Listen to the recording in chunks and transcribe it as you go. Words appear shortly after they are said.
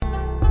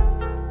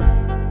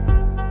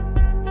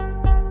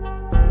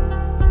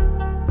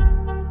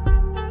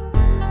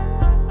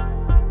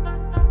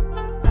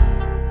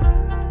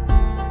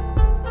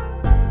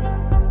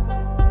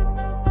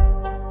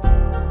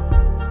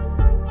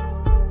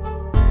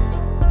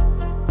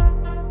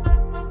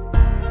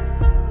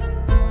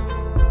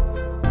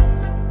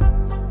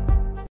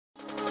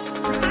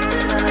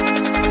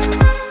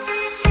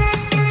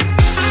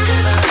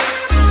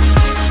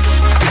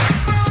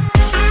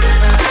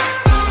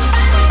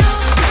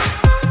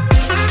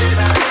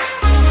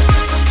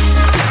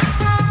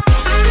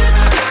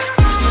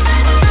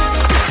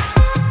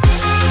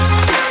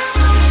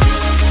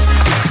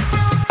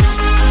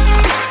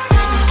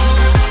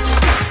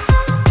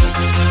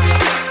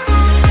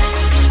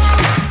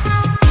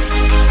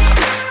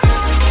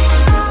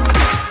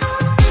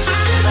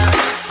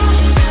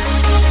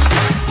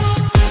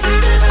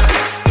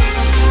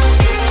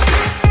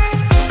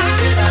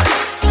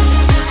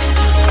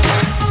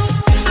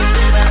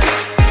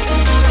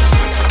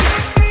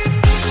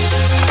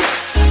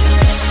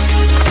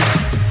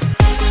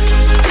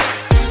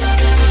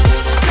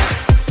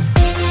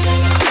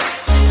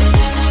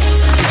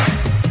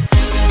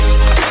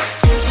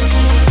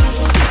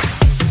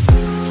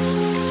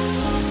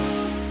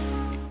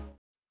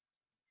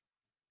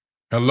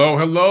Hello,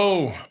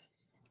 hello.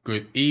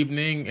 Good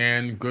evening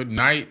and good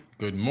night,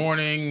 good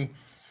morning,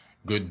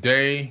 good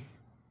day,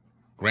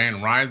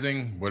 grand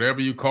rising,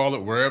 whatever you call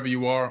it, wherever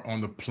you are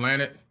on the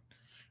planet.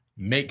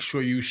 Make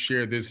sure you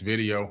share this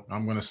video.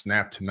 I'm going to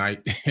snap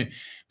tonight.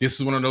 This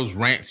is one of those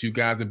rants you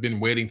guys have been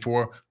waiting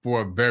for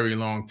a very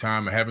long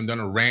time. I haven't done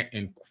a rant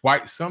in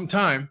quite some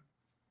time,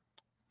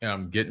 and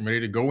I'm getting ready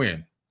to go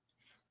in.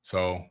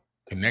 So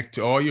connect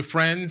to all your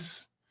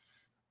friends.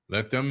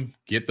 Let them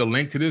get the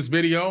link to this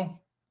video.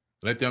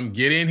 Let them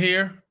get in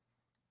here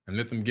and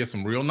let them get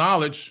some real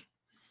knowledge,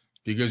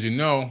 because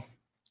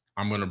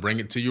I'm going to bring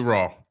it to you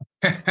raw.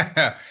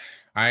 I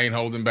ain't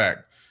holding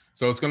back.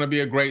 So it's going to be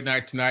a great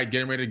night tonight.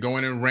 Getting ready to go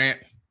in and rant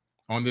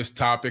on this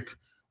topic.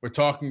 We're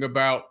talking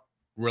about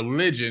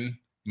religion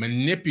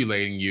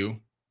manipulating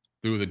you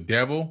through the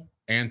devil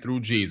and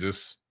through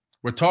Jesus.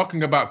 We're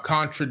talking about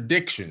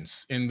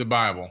contradictions in the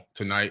Bible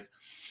tonight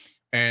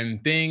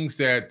and things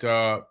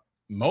that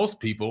most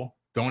people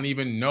don't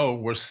even know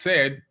were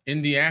said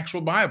in the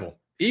actual Bible,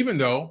 even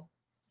though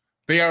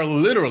they are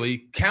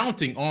literally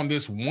counting on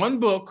this one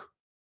book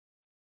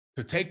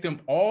to take them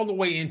all the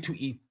way into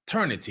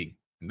eternity.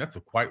 And that's a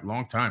quite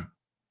long time.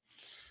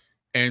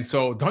 And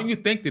so, don't you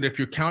think that if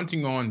you're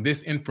counting on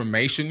this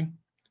information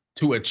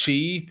to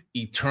achieve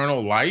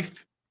eternal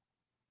life,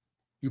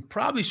 you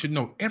probably should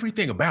know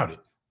everything about it?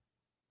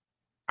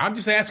 I'm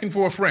just asking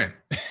for a friend.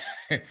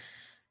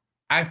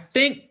 I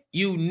think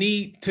you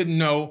need to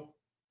know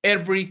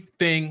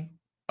everything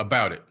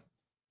about it.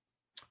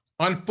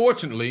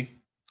 Unfortunately,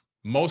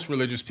 most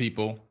religious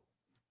people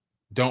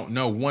don't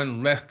know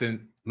less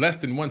than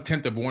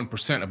 1/10 of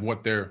 1% of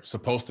what they're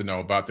supposed to know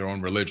about their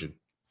own religion.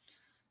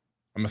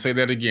 I'm going to say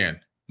that again.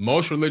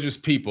 Most religious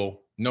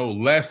people know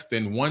less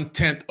than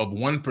 1/10 of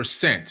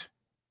 1%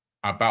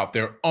 about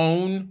their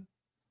own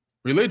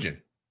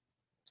religion.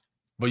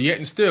 But yet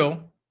and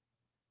still,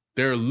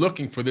 they're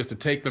looking for this to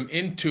take them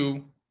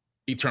into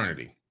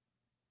eternity.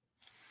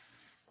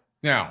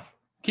 Now,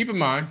 keep in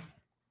mind,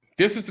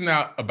 this is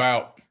not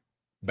about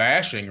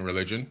bashing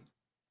religion.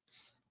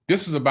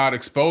 This is about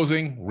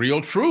exposing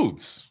real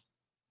truths.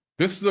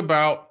 This is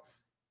about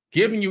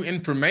giving you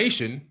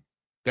information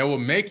that will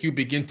make you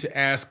begin to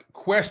ask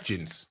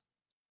questions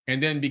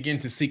and then begin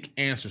to seek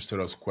answers to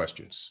those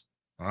questions.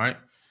 All right.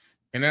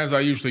 And as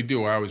I usually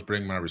do, I always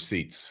bring my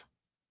receipts.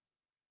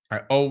 I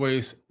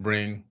always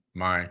bring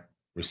my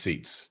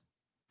receipts.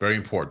 Very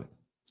important.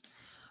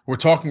 We're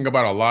talking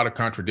about a lot of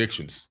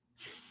contradictions.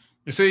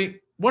 You see,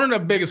 one of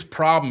the biggest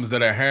problems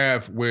that I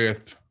have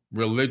with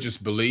religious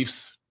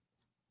beliefs,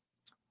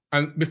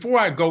 and before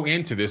I go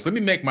into this, let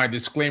me make my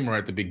disclaimer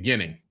at the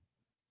beginning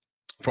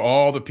for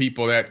all the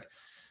people that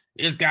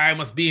this guy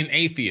must be an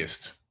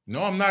atheist.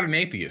 No, I'm not an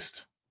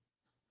atheist.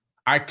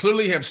 I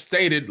clearly have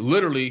stated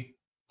literally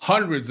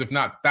hundreds, if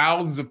not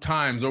thousands of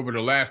times over the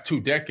last 2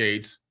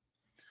 decades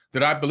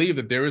that I believe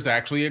that there is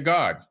actually a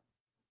God,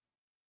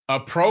 a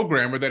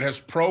programmer that has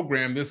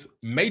programmed this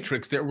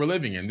matrix that we're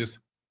living in,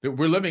 that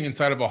we're living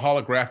inside of a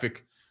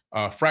holographic,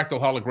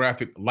 fractal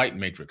holographic light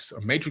matrix, a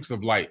matrix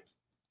of light.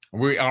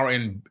 We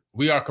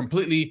are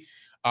completely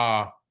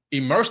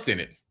immersed in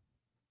it.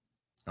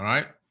 All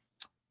right.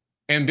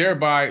 And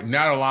thereby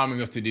not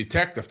allowing us to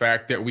detect the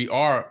fact that we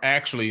are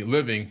actually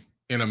living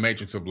in a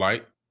matrix of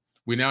light.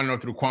 We now know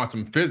through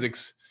quantum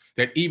physics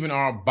that even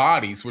our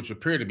bodies, which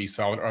appear to be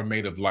solid, are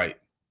made of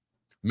light.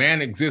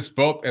 Man exists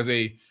both as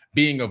a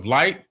being of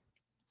light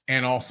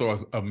and also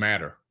as of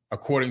matter,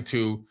 according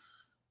to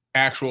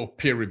actual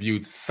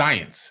peer-reviewed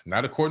science,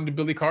 not according to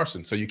Billy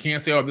Carson. So you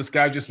can't say, oh, this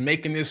guy's just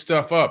making this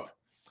stuff up.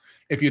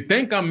 If you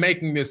think I'm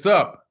making this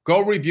up, go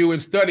review and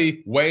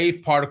study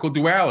wave-particle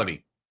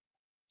duality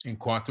in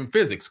quantum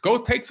physics. Go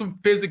take some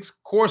physics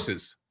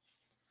courses.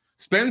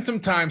 Spend some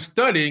time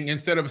studying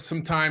instead of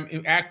some time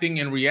acting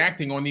and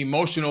reacting on the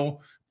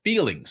emotional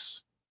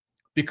feelings.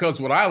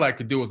 Because what I like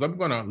to do is I'm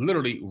going to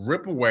literally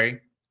rip away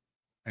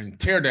and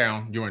tear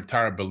down your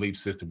entire belief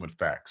system with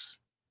facts.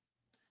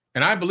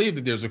 And I believe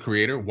that there's a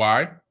creator.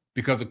 Why?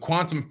 Because the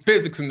quantum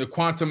physics and the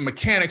quantum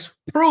mechanics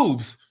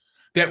proves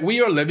that we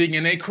are living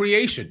in a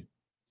creation.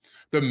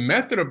 The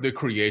method of the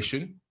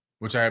creation,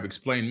 which I have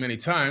explained many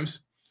times,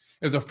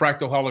 is a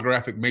fractal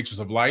holographic matrix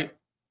of light.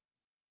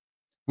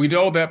 We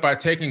know that by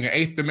taking an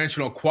 8th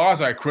dimensional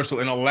quasi-crystal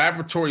in a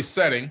laboratory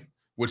setting,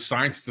 which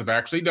scientists have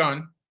actually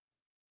done,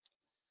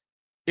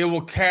 it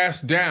will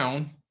cast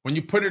down, when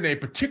you put it in a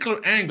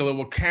particular angle, it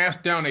will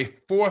cast down a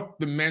 4th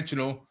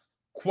dimensional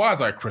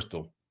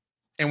quasi-crystal.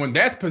 And when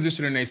that's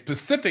positioned in a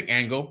specific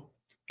angle,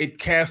 it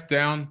casts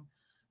down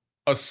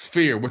a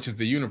sphere, which is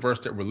the universe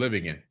that we're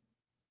living in.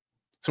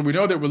 So we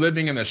know that we're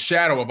living in the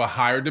shadow of a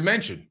higher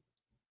dimension.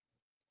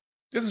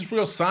 This is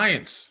real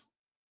science.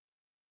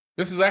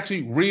 This is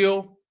actually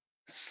real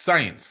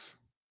science,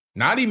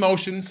 not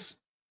emotions,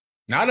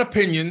 not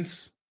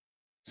opinions,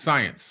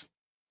 science.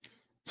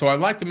 So I'd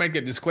like to make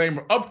a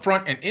disclaimer up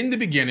front and in the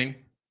beginning.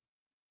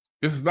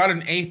 This is not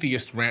an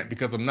atheist rant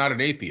because I'm not an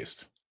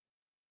atheist.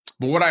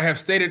 But what I have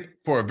stated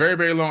for a very,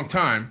 very long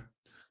time,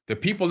 the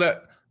people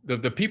that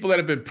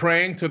have been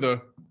praying to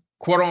the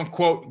quote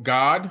unquote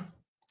God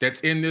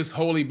that's in this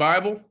holy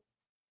Bible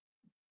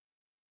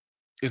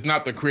is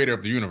not the creator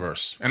of the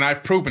universe. And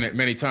I've proven it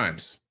many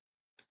times.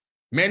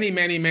 Many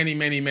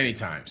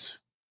times.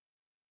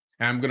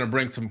 And I'm going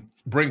to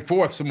bring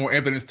forth some more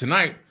evidence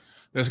tonight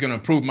that's going to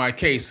prove my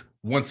case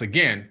once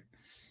again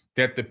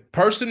that the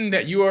person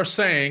that you are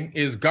saying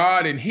is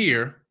God in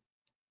here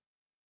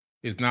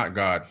is not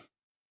God,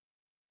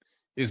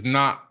 is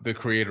not the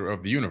creator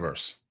of the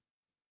universe.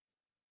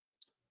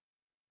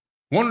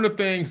 One of the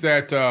things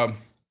that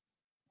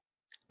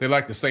they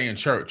like to say in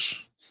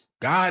church,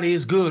 God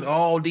is good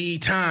all the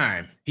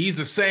time. He's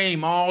the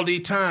same all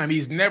the time.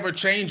 He's never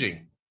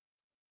changing.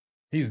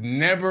 He's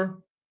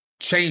never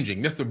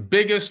changing. That's the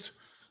biggest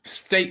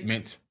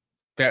statement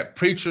that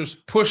preachers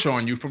push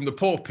on you from the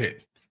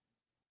pulpit.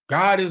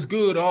 God is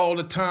good all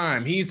the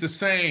time. He's the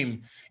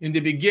same. In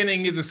the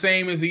beginning, is the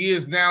same as he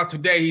is now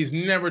today. He's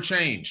never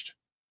changed.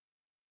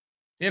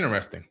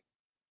 Interesting.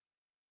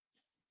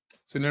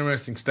 It's an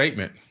interesting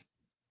statement.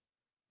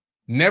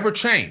 Never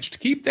changed.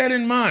 Keep that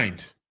in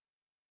mind.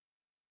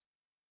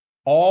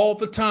 All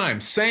the time.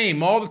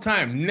 Same all the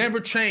time. Never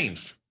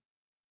changed.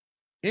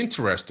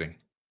 Interesting.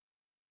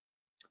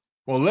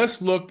 Well,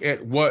 let's look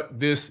at what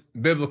this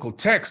biblical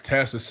text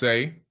has to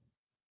say,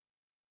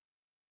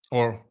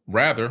 or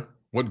rather,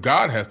 what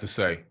God has to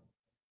say.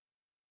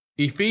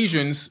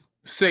 Ephesians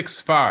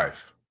 6:5.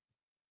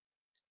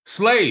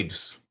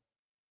 Slaves,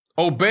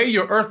 obey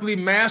your earthly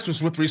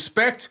masters with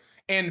respect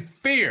and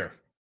fear,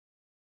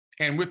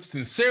 and with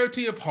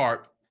sincerity of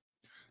heart,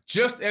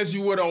 just as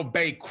you would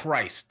obey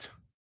Christ.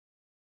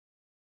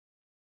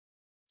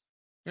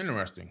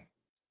 Interesting.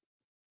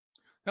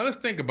 Now let's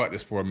think about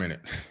this for a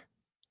minute.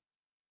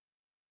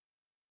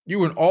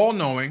 You are an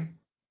all-knowing,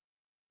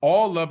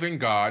 all-loving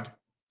God,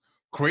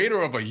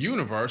 creator of a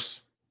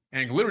universe,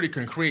 and literally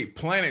can create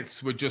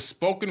planets with just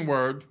spoken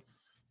word,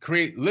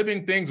 create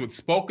living things with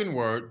spoken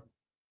word.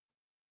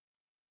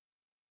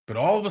 But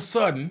all of a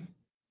sudden,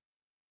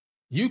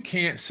 you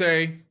can't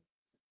say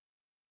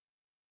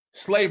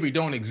slavery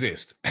don't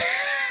exist.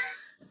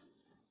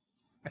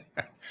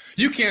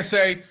 You can't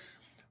say,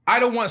 I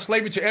don't want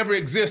slavery to ever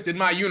exist in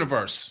my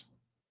universe.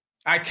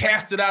 I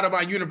cast it out of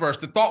my universe.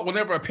 The thought will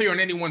never appear in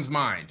anyone's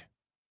mind.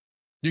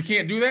 You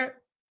can't do that?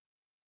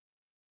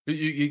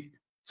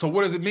 So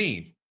what does it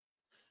mean?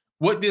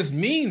 What this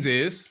means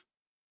is,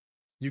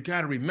 you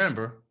got to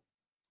remember,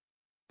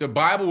 the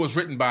Bible was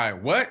written by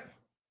what?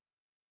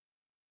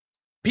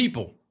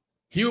 People,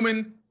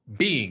 human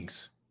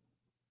beings.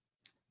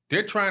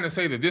 They're trying to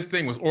say that this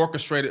thing was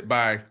orchestrated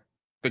by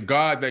the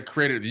God that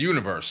created the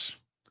universe.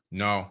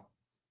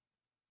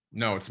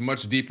 No, it's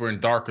much deeper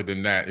and darker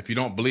than that. If you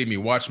don't believe me,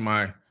 watch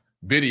my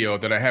video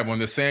that I have on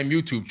the same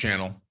YouTube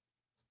channel.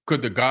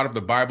 Could the God of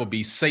the Bible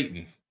be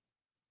Satan?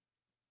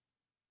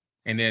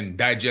 And then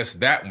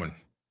digest that one.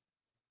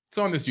 It's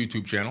on this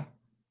YouTube channel.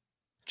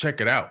 Check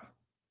it out.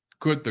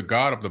 Could the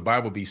God of the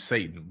Bible be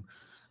Satan?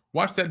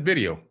 Watch that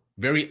video.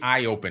 Very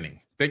eye-opening.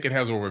 I think it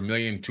has over 1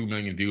 million, 2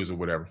 million views or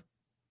whatever.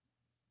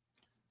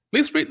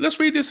 Let's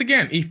read this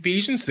again.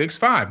 Ephesians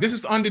 6:5. This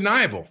is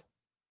undeniable.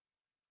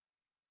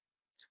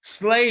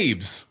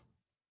 Slaves,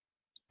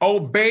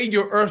 obey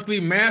your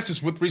earthly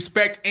masters with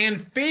respect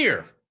and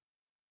fear.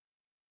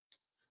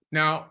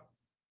 Now,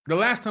 the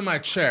last time I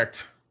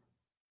checked,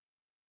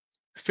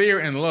 fear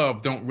and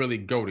love don't really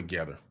go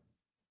together.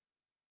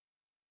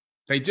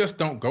 They just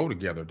don't go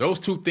together. Those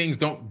two things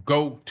don't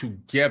go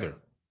together.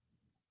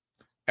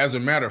 As a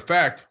matter of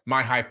fact,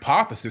 my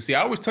hypothesis, I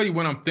always tell you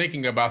when I'm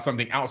thinking about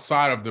something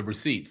outside of the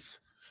receipts.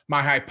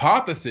 My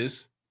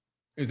hypothesis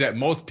is that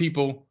most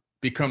people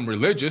become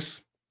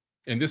religious,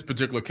 in this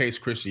particular case,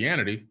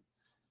 Christianity,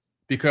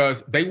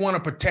 because they want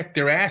to protect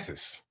their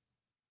asses.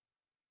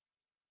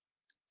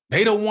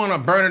 They don't want to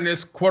burn in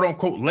this quote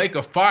unquote lake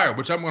of fire,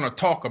 which I'm going to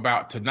talk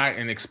about tonight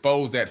and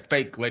expose that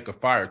fake lake of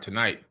fire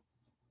tonight.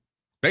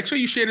 Make sure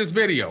you share this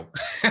video.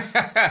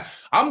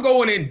 I'm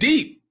going in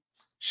deep.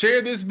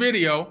 Share this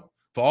video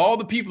for all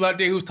the people out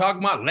there who's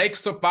talking about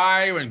lakes of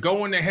fire and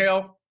going to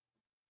hell.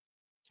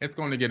 It's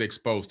going to get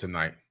exposed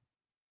tonight.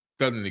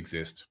 Doesn't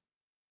exist.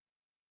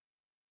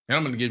 And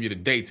I'm going to give you the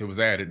dates it was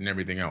added and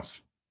everything else.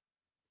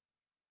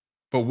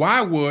 But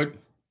why would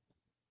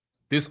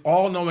this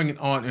all-knowing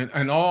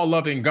and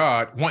all-loving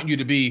God want you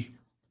to be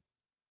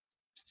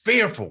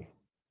fearful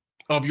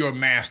of your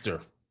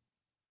master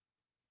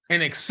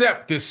and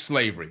accept this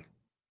slavery?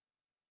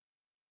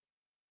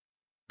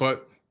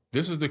 But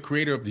this is the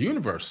creator of the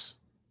universe.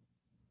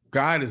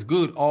 God is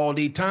good all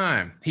the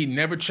time. He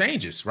never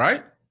changes,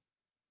 right?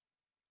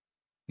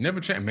 Never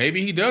change.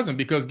 Maybe he doesn't,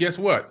 because guess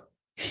what?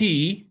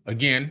 He,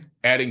 again,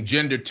 adding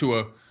gender to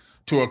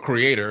a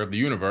creator of the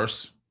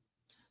universe.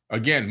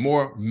 Again,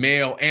 more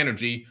male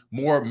energy,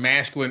 more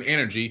masculine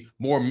energy,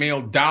 more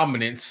male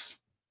dominance,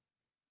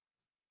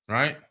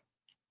 right?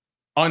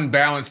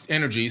 Unbalanced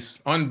energies,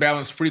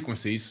 unbalanced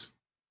frequencies.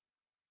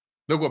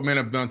 Look what men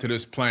have done to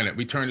this planet.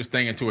 We turned this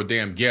thing into a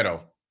damn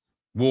ghetto.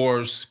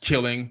 Wars,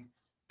 killing,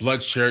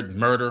 bloodshed,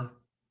 murder,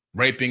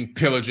 raping,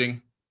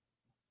 pillaging.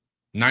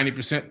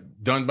 90%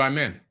 done by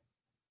men.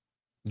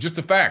 Just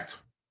a fact.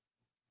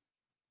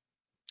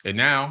 And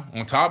now,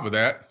 on top of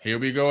that, here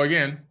we go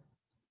again.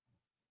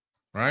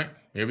 Right?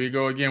 Here we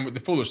go again with the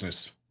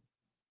foolishness.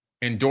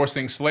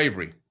 Endorsing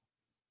slavery.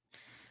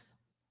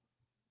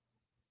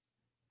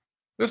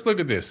 Let's look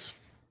at this.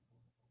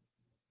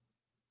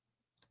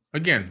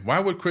 Again, why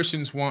would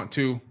Christians want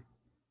to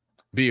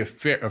be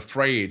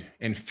afraid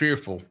and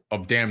fearful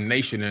of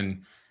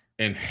damnation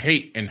and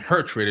hate and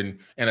hatred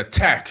and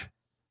attack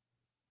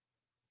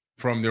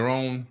from their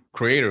own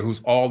creator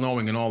who's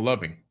all-knowing and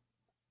all-loving?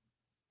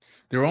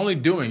 They're only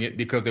doing it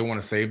because they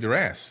want to save their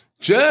ass.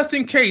 Just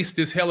in case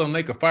this hell and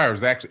lake of fire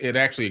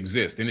actually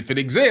exists. And if it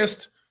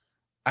exists,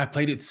 I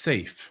played it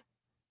safe.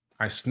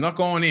 I snuck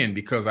on in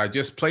because I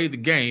just played the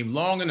game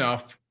long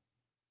enough.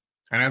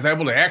 And I was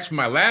able to ask for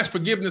my last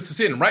forgiveness of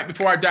sin right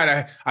before I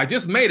died. I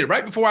just made it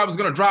right before I was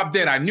going to drop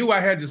dead. I knew I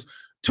had just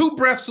 2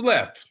 breaths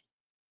left.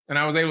 And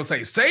I was able to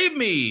say, save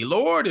me,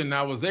 Lord. And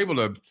I was able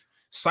to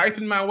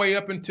siphon my way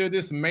up into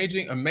this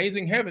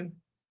amazing heaven.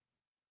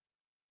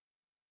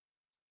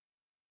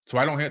 So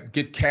I don't have to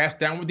get cast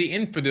down with the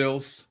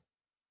infidels.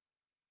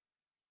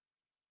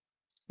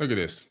 Look at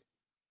this.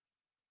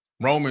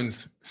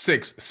 Romans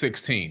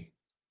 6:16.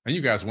 And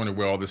you guys wonder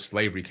where all this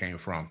slavery came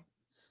from.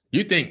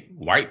 You think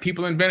white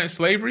people invented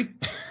slavery?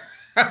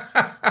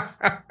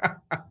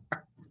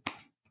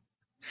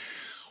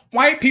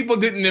 White people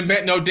didn't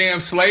invent no damn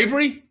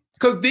slavery,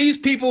 because these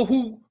people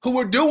who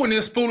were doing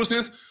this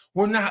foolishness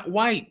were not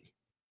white.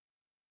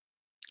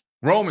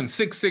 Romans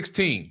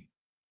 6:16.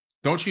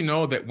 Don't you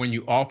know that when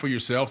you offer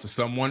yourselves to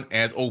someone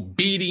as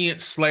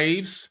obedient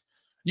slaves,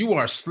 you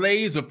are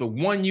slaves of the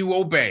one you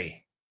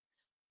obey,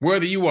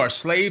 whether you are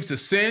slaves to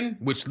sin,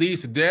 which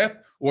leads to death,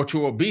 or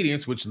to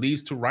obedience, which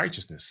leads to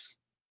righteousness.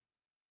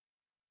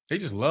 They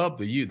just love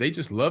they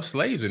just love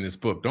slaves in this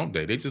book, don't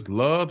they? They just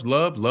love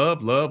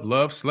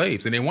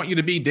slaves. And they want you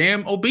to be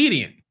damn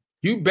obedient.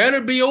 You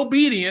better be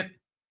obedient.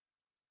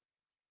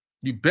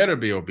 You better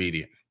be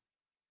obedient.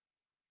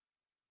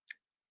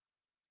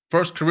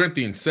 1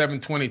 Corinthians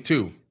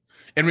 7:22.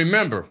 And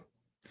remember,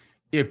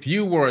 if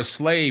you were a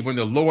slave when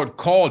the Lord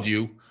called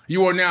you,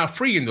 you are now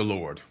free in the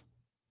Lord.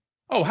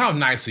 Oh, how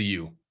nice of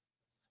you.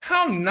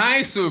 How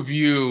nice of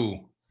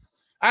you.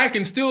 I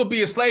can still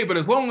be a slave, but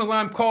as long as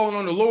I'm calling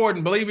on the Lord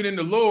and believing in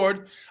the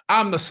Lord,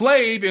 I'm the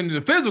slave in the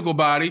physical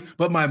body,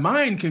 but my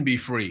mind can be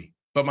free,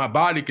 but my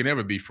body can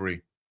never be free.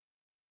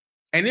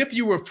 And if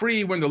you were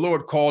free when the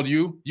Lord called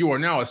you, you are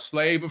now a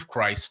slave of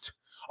Christ.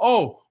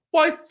 Oh,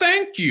 why,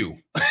 thank you.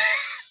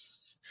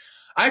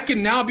 I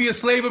can now be a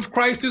slave of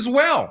Christ as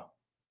well.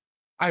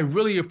 I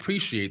really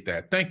appreciate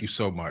that. Thank you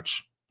so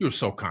much. You're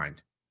so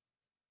kind.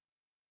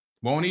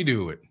 Won't he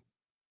do it?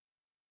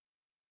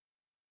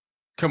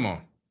 Come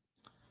on.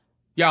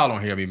 Y'all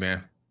don't hear me,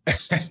 man.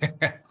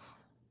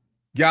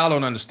 Y'all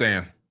don't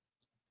understand.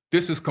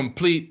 This is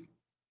complete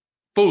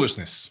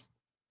foolishness.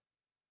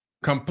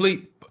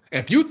 Complete.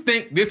 If you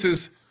think this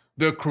is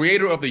the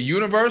creator of the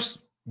universe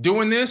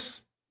doing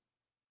this,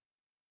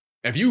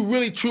 if you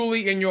really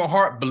truly in your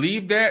heart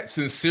believe that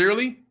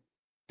sincerely,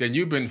 then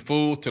you've been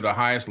fooled to the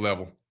highest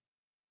level.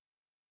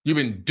 You've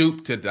been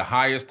duped to the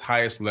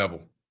highest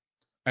level.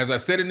 As I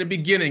said in the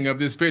beginning of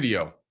this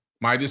video,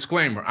 my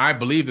disclaimer, I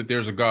believe that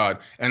there's a God,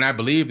 and I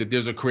believe that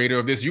there's a creator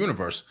of this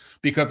universe,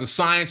 because the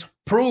science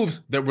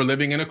proves that we're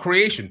living in a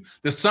creation.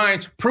 The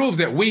science proves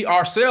that we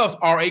ourselves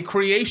are a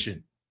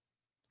creation.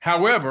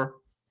 However,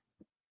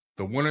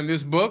 the one in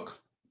this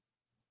book,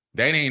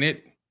 that ain't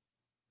it.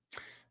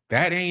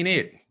 That ain't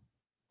it.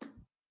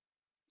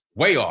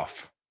 Way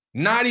off.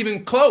 Not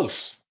even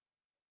close.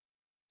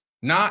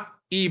 Not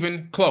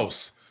even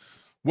close.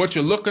 What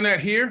you're looking at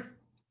here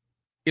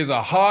is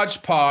a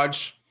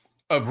hodgepodge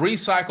of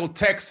recycled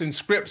texts and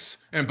scripts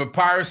and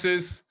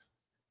papyruses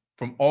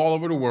from all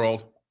over the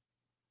world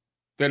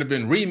that have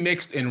been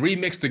remixed and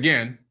remixed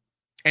again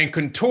and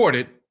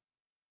contorted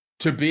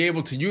to be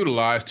able to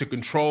utilize to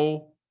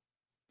control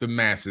the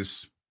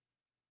masses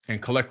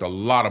and collect a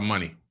lot of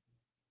money,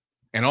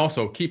 and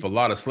also keep a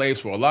lot of slaves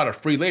for a lot of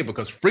free labor,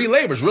 because free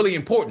labor is really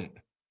important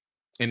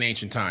in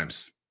ancient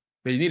times.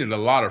 They needed a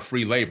lot of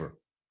free labor.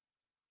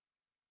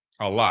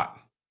 A lot.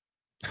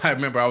 I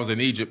remember I was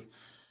in Egypt.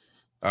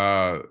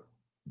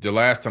 The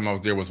last time I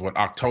was there was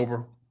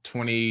October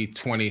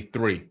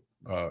 2023.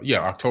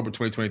 October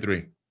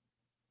 2023.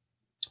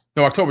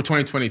 No, October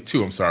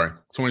 2022. I'm sorry.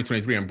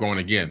 2023, I'm going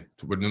again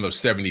with another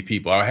 70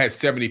 people. I had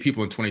 70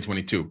 people in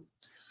 2022.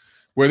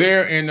 We're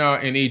there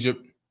in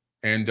Egypt,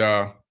 and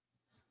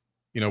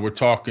we're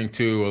talking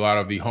to a lot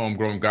of the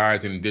homegrown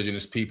guys and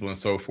indigenous people and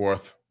so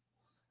forth.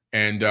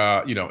 And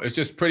it's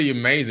just pretty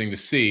amazing to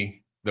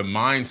see the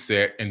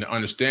mindset and the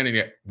understanding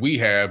that we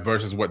have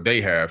versus what they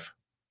have.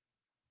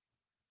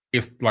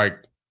 It's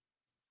like,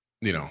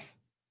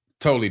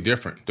 totally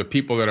different. The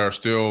people that are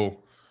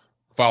still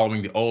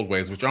following the old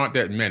ways, which aren't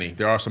that many.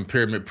 There are some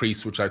pyramid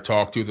priests, which I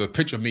talked to. There's a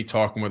picture of me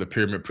talking with a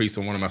pyramid priest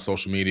on one of my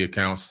social media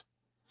accounts.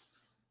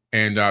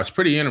 And it's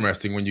pretty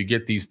interesting when you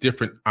get these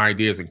different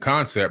ideas and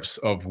concepts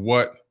of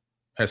what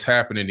has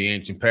happened in the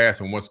ancient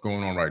past and what's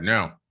going on right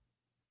now,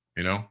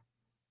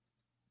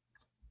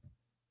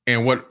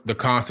 and what the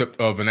concept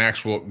of an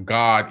actual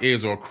God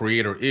is or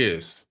creator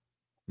is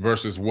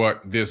versus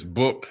what this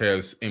book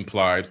has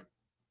implied.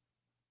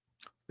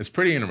 It's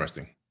pretty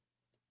interesting.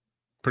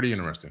 Pretty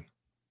interesting.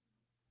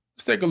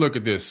 Let's take a look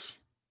at this.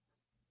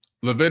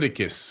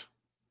 Leviticus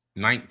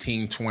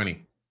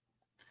 19:20.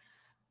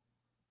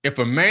 If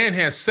a man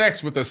has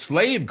sex with a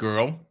slave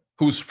girl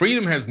whose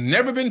freedom has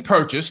never been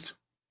purchased,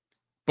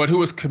 but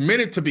who is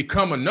committed to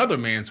become another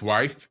man's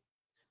wife,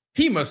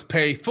 he must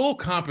pay full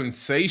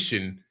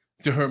compensation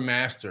to her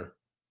master.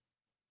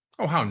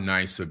 Oh, how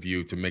nice of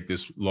you to make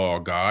this law,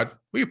 God.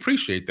 We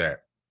appreciate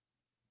that.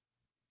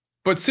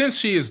 But since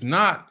she is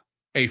not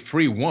a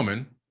free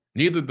woman,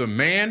 neither the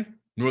man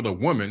nor the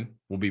woman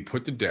will be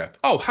put to death.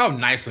 Oh, how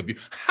nice of you.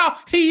 How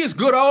he is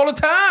good all the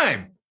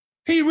time.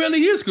 He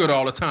really is good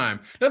all the time.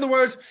 In other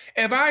words,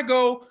 if I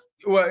go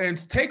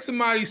and take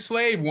somebody's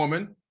slave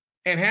woman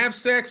and have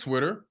sex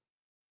with her,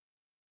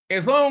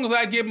 as long as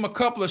I give him a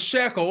couple of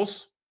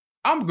shekels,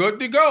 I'm good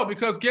to go,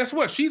 because guess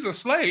what? She's a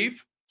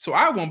slave, so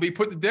I won't be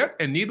put to death,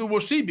 and neither will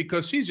she,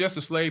 because she's just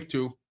a slave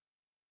too.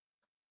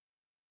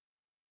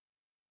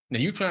 Now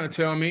you trying to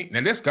tell me,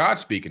 now that's God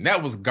speaking.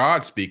 That was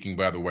God speaking,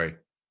 by the way.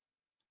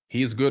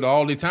 He is good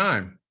all the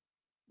time.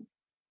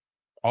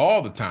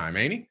 All the time,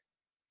 ain't he?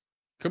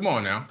 Come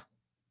on now.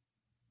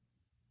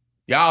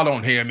 Y'all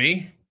don't hear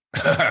me.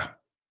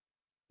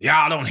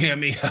 Y'all don't hear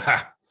me.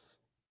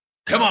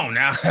 Come on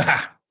now.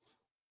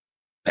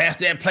 Pass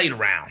that plate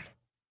around.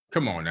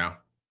 Come on now.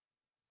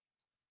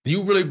 Do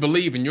you really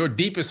believe in your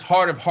deepest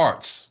heart of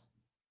hearts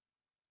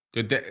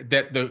that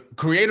the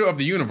creator of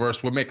the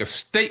universe will make a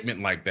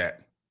statement like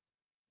that?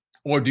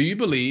 Or do you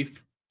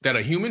believe that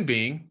a human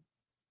being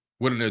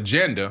with an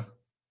agenda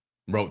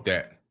wrote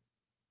that?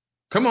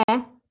 Come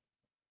on.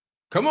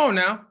 Come on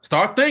now.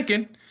 Start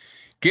thinking.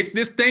 Get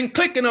this thing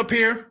clicking up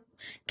here.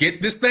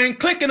 Get this thing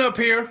clicking up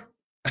here.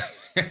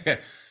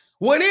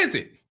 What is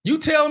it? You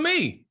tell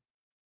me.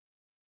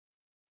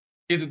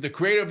 Is it the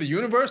creator of the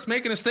universe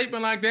making a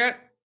statement like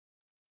that?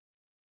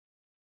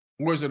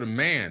 Or is it a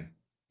man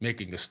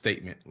making a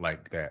statement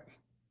like that?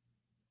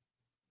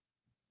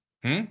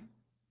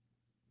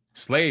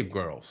 Slave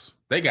girls.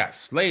 They got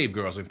slave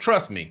girls. And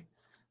trust me,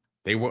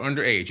 they were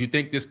underage. You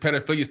think this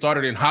pedophilia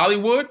started in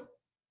Hollywood?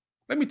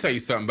 Let me tell you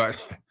something about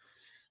it.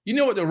 You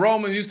know what the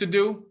Romans used to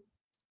do?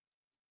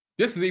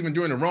 This is even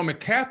during the Roman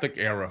Catholic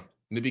era.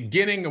 In the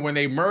beginning, when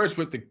they merged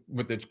with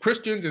the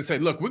Christians and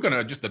said, look, we're going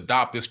to just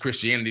adopt this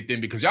Christianity thing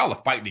because y'all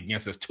are fighting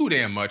against us too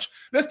damn much.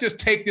 Let's just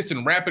take this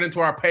and wrap it into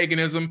our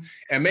paganism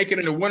and make it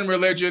into one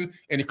religion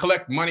and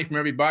collect money from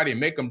everybody and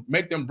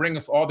make them bring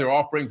us all their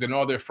offerings and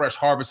all their fresh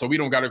harvest, so we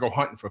don't got to go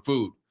hunting for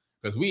food,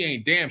 because we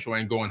ain't damn sure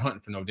ain't going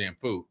hunting for no damn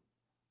food.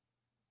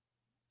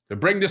 To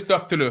bring this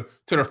stuff to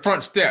the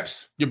front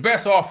steps, your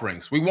best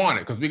offerings, we want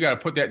it because we got to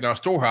put that in our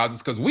storehouses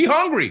because we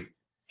hungry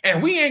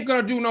and we ain't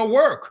going to do no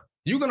work.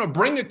 You're going to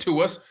bring it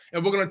to us,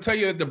 and we're going to tell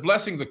you that the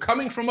blessings are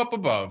coming from up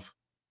above,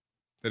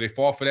 that they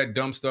fall for that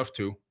dumb stuff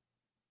too.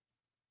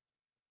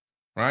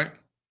 Right?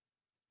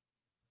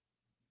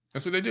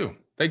 That's what they do.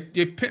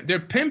 They're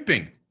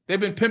pimping. They've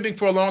been pimping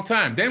for a long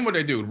time. Then what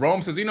they do?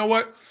 Rome says, you know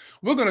what?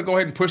 We're going to go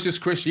ahead and push this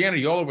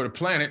Christianity all over the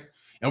planet,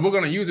 and we're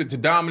going to use it to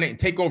dominate and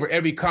take over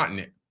every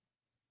continent.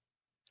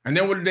 And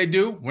then what did they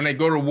do when they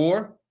go to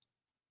war?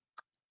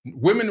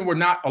 Women were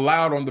not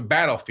allowed on the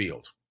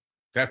battlefield.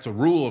 That's a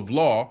rule of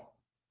law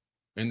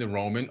in the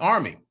Roman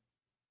army.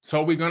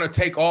 So we're going to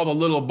take all the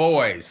little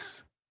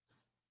boys.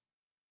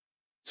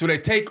 So they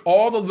take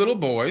all the little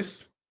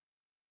boys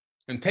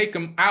and take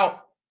them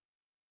out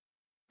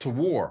to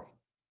war.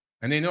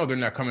 And they know they're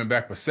not coming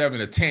back for 7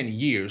 to 10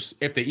 years,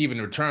 if they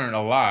even return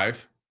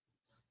alive.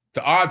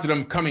 The odds of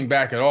them coming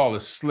back at all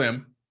is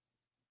slim.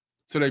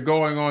 So they're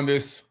going on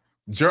this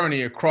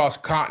journey across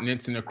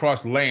continents and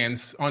across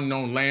lands,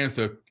 unknown lands,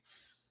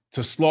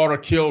 to slaughter,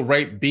 kill,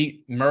 rape,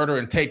 beat, murder,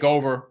 and take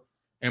over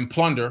and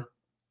plunder,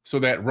 so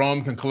that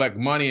Rome can collect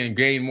money and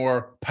gain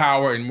more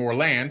power and more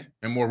land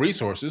and more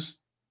resources.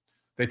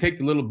 They take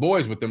the little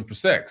boys with them for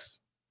sex.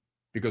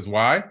 Because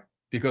why?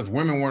 Because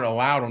women weren't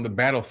allowed on the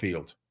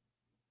battlefield.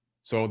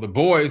 So the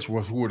boys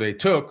were who they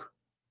took.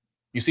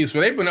 You see,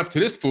 so they've been up to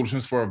this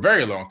foolishness for a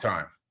very long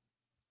time.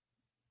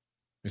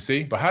 You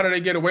see, but how do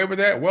they get away with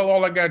that? Well,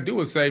 all I got to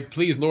do is say,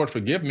 please, Lord,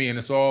 forgive me, and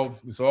it's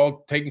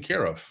all taken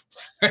care of.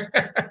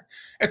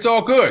 It's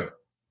all good.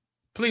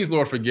 Please,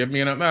 Lord, forgive me,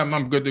 and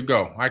I'm good to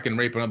go. I can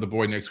rape another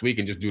boy next week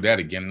and just do that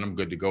again, and I'm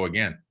good to go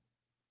again.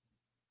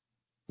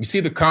 You see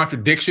the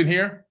contradiction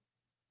here?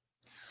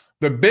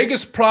 The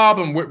biggest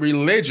problem with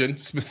religion,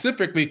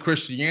 specifically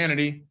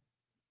Christianity,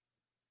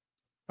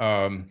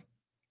 and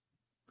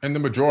the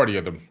majority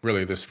of them,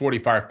 really, there's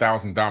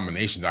 45,000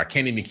 denominations. I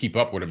can't even keep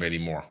up with them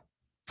anymore.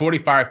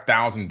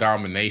 45,000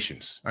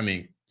 denominations. I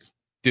mean,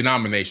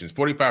 denominations.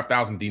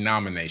 45,000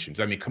 denominations.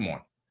 I mean, come on.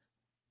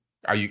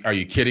 Are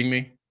you kidding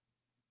me?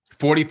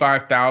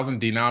 45,000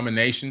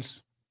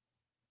 denominations.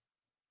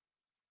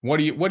 What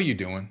are you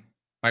doing?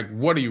 Like,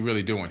 what are you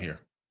really doing here?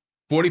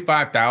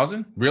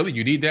 45,000? Really?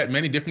 You need that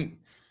many different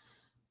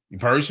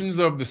versions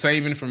of the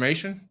same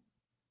information?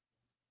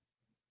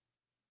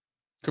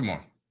 Come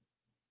on.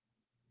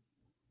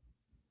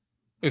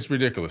 It's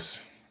ridiculous.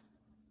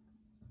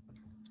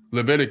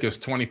 Leviticus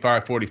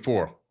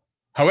 25:44.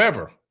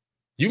 However,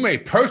 you may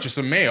purchase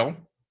a male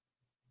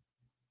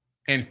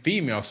and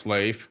female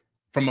slave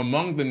from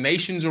among the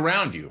nations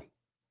around you.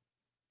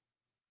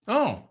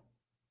 Oh,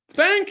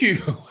 thank you.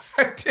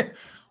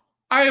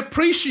 I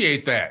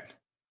appreciate that.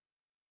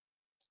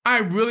 I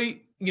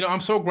really,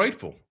 I'm so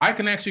grateful. I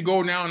can actually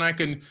go now and I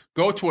can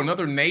go to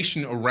another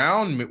nation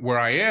around where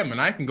I am and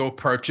I can go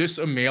purchase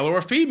a male or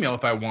a female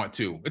if I want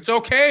to. It's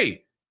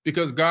okay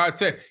because God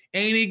said,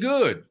 ain't he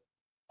good?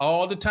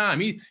 All the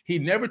time. He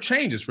never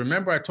changes.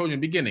 Remember, I told you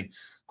in the beginning,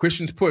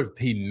 Christians put,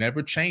 he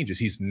never changes.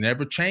 He's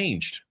never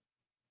changed.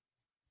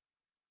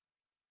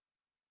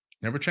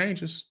 Never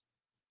changes.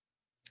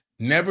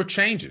 Never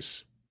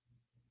changes.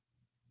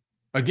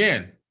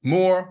 Again,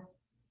 more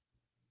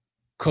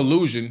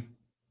collusion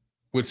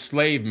with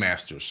slave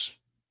masters,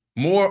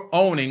 more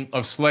owning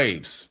of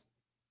slaves,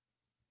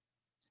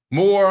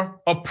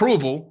 more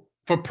approval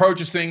for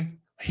purchasing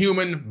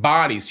human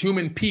bodies,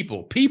 human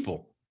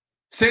people,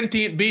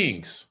 sentient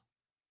beings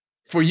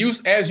for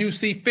use as you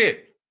see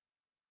fit.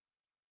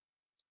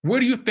 Where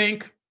do you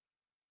think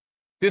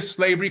this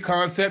slavery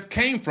concept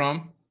came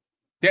from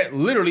that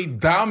literally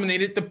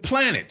dominated the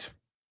planet?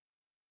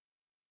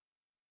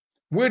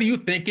 Where do you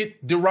think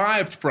it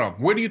derived from?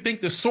 Where do you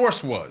think the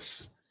source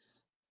was?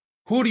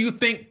 Who do you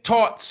think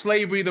taught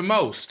slavery the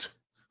most?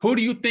 Who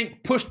do you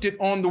think pushed it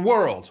on the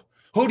world?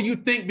 Who do you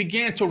think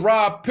began to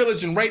rob,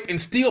 pillage, and rape and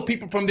steal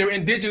people from their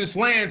indigenous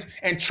lands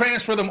and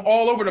transfer them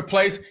all over the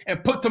place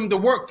and put them to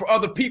work for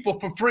other people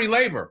for free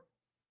labor?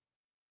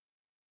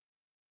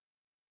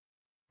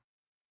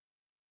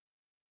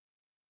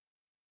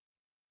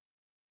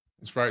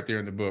 It's right there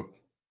in the book.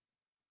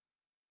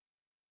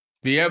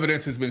 The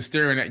evidence has been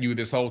staring at you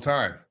this whole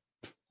time.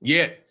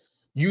 Yet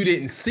you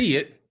didn't see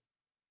it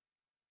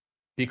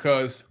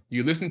because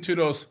you listen to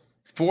those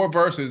 4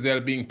 verses that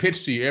are being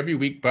pitched to you every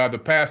week by the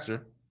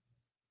pastor.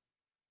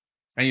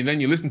 And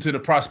then you listen to the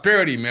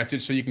prosperity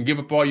message so you can give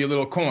up all your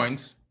little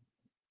coins.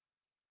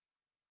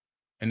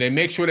 And they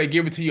make sure they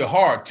give it to you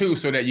hard too,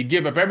 so that you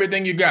give up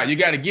everything you got. You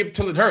got to give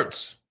till it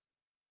hurts.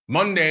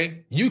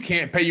 Monday, you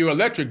can't pay your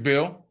electric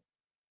bill.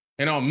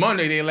 And on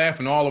Monday, they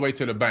laughing all the way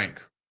to the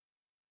bank.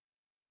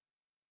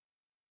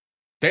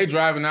 They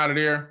driving out of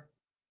there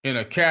in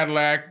a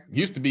Cadillac.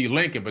 Used to be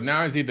Lincoln, but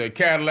now it's either a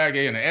Cadillac,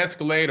 they in an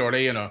Escalade, or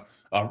they in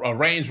a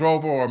Range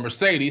Rover or a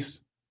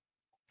Mercedes.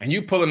 And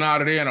you pulling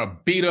out of there in a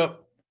beat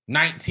up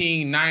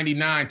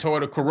 1999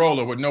 Toyota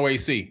Corolla with no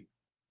AC.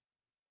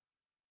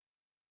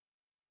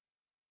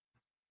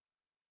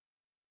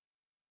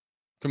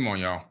 Come on,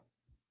 y'all.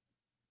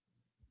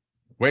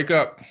 Wake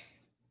up.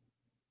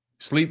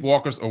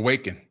 Sleepwalkers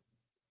awaken.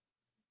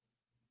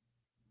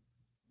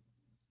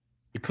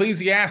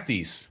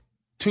 Ecclesiastes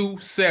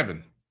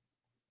 2:7.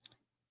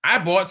 I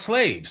bought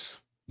slaves,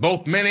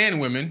 both men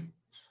and women,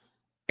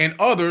 and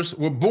others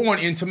were born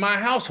into my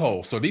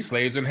household. So these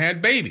slaves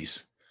had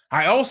babies.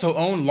 I also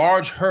owned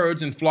large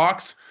herds and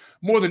flocks,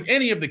 more than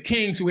any of the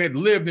kings who had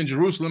lived in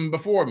Jerusalem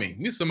before me.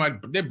 This is somebody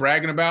they're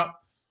bragging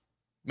about.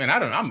 Man,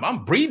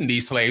 I'm breeding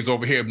these slaves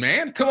over here,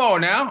 man. Come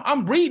on now.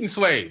 I'm breeding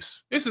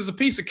slaves. This is a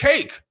piece of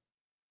cake.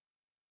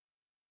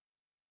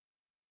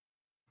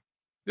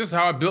 This is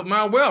how I built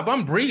my wealth.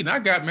 I'm breeding. I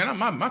got, man,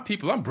 my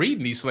people, I'm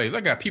breeding these slaves.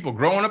 I got people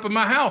growing up in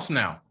my house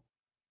now.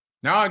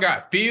 Now I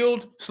got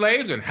field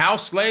slaves and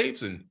house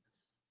slaves, and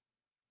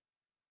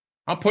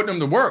I'm putting them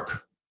to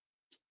work.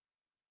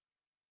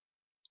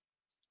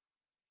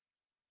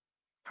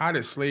 How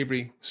did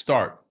slavery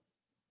start?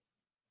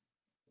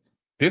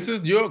 This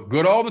is your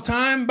good all the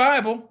time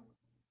Bible.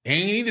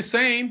 Ain't he the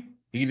same?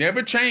 He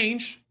never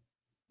changed.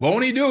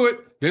 Won't he do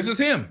it? This is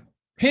him.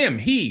 Him,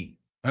 he,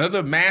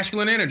 another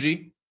masculine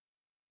energy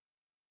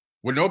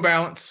with no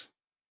balance.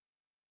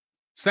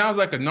 Sounds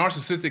like a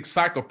narcissistic,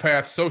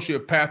 psychopath,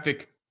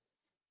 sociopathic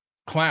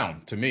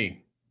clown to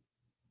me.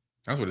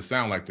 That's what it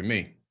sounds like to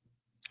me.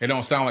 It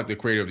don't sound like the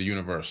creator of the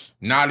universe.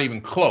 Not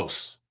even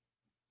close.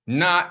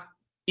 Not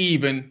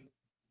even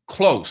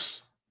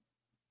close.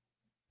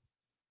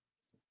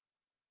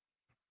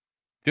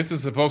 This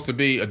is supposed to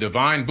be a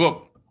divine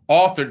book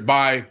authored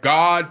by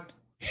God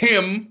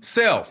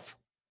himself.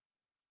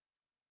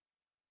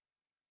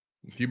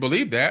 If you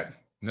believe that,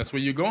 that's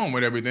where you're going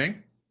with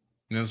everything.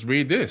 Let's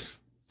read this.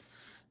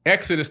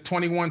 Exodus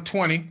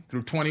 21:20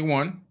 through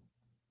 21.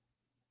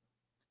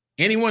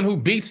 Anyone who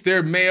beats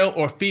their male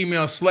or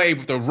female slave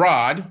with a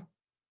rod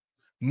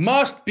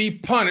must be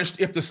punished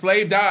if the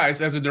slave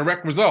dies as a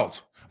direct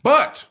result.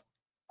 But,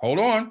 hold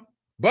on,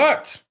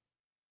 but,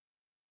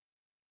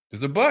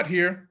 there's a but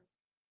here.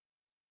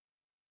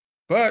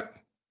 But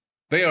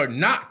they are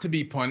not to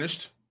be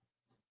punished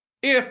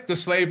if the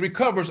slave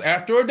recovers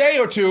after a day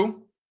or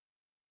two,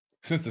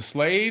 since the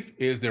slave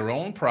is their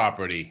own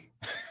property.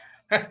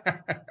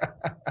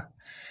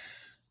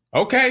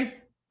 Okay,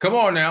 come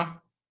on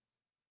now.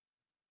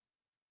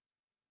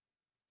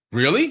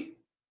 Really?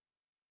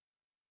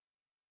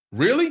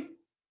 Really?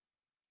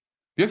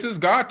 This is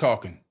God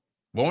talking.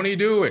 Won't he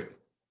do it?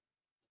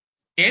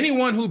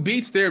 Anyone who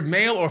beats their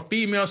male or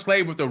female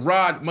slave with a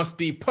rod must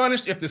be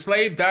punished if the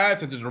slave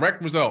dies as a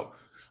direct result.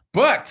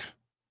 But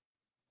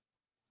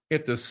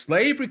if the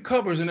slave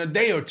recovers in a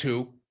day or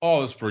two,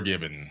 all is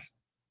forgiven.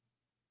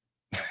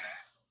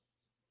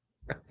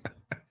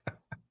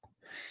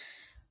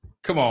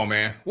 Come on,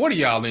 man. What are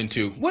y'all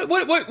into?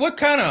 What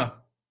kind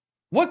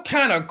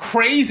of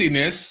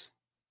craziness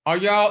are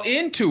y'all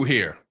into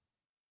here?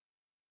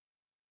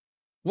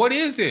 What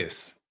is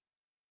this?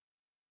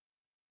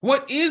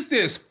 What is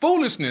this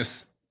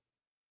foolishness?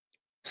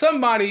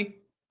 Somebody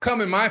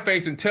come in my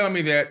face and tell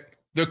me that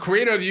the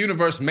creator of the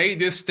universe made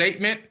this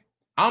statement,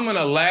 I'm going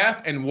to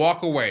laugh and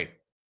walk away.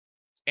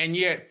 And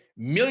yet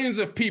millions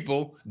of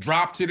people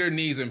drop to their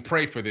knees and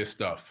pray for this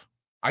stuff.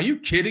 Are you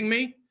kidding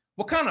me?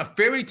 What kind of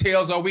fairy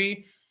tales are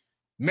we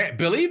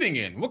believing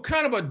in? What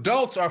kind of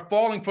adults are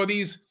falling for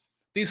these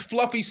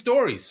fluffy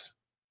stories?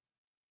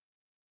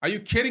 Are you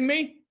kidding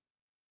me?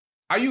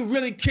 Are you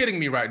really kidding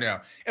me right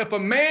now? If a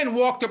man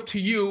walked up to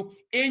you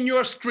in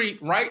your street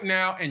right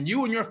now and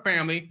you and your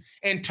family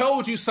and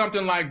told you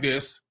something like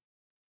this,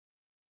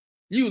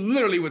 you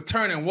literally would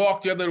turn and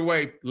walk the other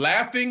way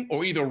laughing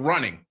or either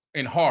running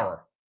in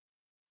horror.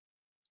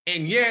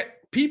 And yet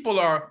people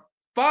are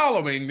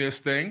following this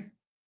thing,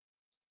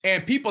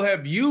 and people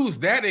have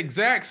used that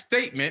exact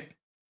statement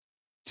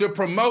to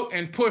promote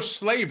and push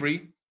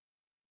slavery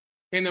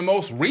in the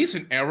most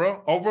recent era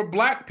over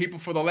Black people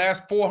for the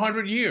last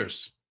 400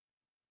 years.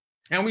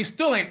 And we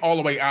still ain't all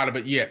the way out of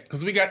it yet,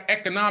 because we got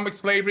economic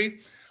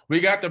slavery,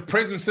 we got the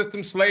prison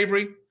system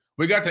slavery,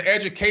 we got the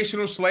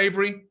educational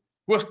slavery.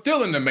 We're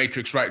still in the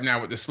matrix right now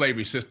with the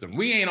slavery system.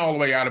 We ain't all the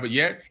way out of it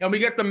yet. And we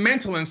get the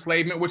mental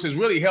enslavement, which has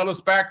really held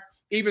us back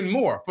even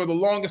more for the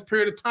longest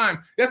period of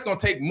time. That's going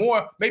to take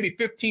more, maybe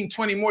 15,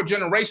 20 more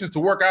generations to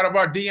work out of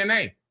our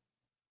DNA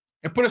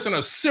and put us in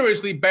a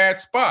seriously bad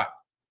spot.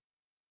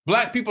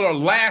 Black people are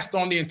last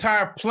on the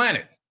entire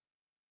planet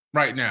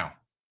right now.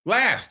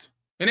 Last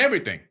in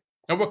everything.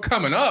 And we're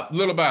coming up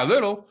little by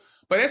little,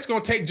 but it's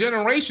going to take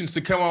generations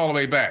to come all the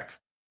way back.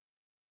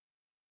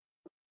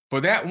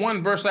 But that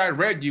one verse I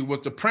read you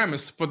was the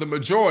premise for the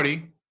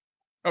majority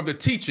of the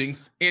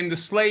teachings in the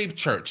slave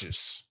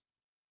churches,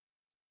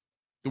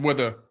 where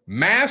the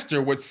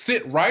master would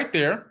sit right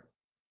there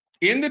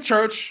in the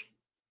church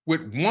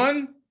with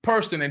one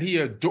person that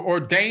he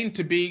ordained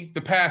to be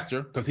the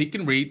pastor, because he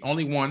can read,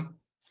 only one,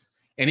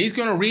 and he's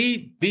going to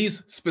read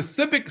these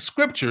specific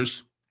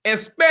scriptures,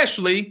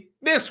 especially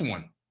this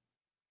one.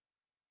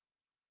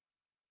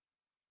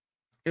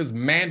 It's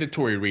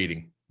mandatory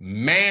reading.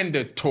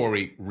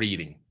 Mandatory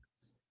reading.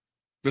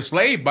 The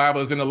Slave Bible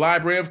is in the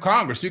Library of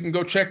Congress. You can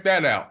go check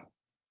that out.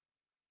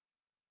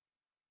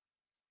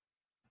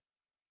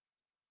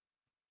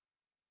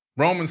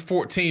 Romans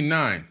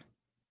 14:9.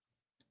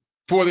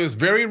 For this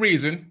very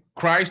reason,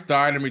 Christ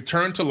died and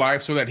returned to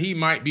life so that he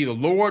might be the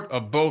Lord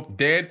of both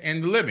dead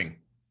and the living.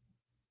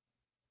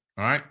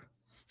 All right.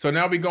 So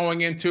now we're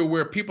going into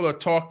where people are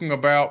talking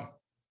about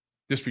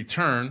this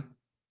return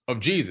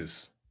of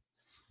Jesus.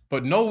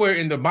 But nowhere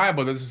in the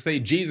Bible does it say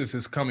Jesus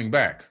is coming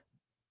back.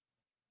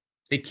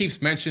 It keeps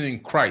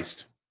mentioning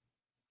Christ.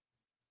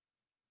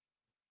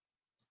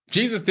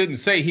 Jesus didn't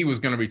say he was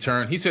going to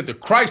return. He said the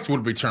Christ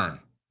would return.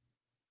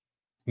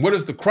 What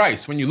is the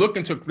Christ? When you look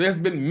into, there's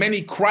been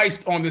many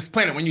Christ on this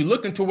planet. When you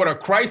look into what a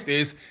Christ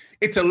is,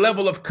 it's a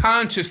level of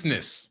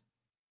consciousness.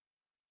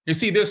 You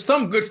see, there's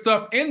some good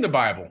stuff in the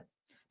Bible,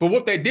 but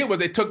what they did was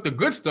they took the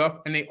good stuff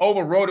and they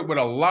overrode it with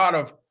a lot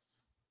of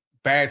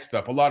bad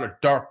stuff, a lot of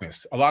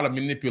darkness, a lot of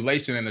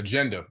manipulation and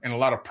agenda, and a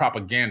lot of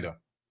propaganda.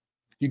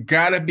 You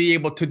got to be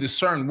able to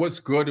discern what's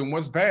good and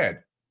what's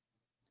bad.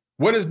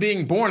 What is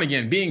being born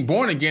again? Being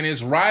born again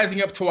is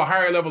rising up to a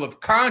higher level of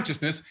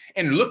consciousness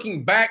and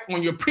looking back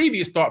on your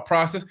previous thought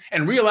process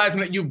and realizing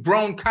that you've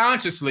grown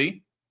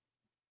consciously.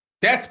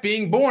 That's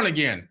being born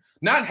again.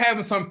 Not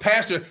having some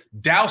pastor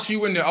douse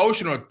you in the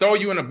ocean or throw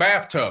you in a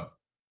bathtub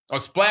or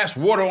splash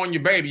water on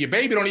your baby. Your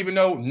baby don't even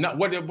know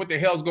what the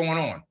hell's going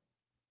on.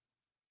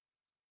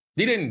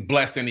 You didn't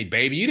bless any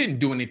baby. You didn't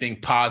do anything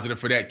positive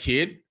for that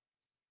kid.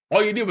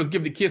 All you did was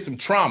give the kid some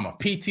trauma,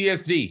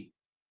 PTSD.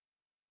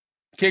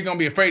 Kid gonna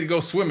be afraid to go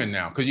swimming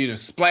now because you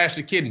just splashed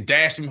the kid and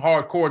dashed him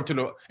hardcore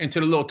into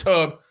the little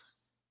tub,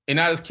 and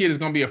now this kid is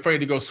gonna be afraid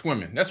to go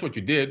swimming. That's what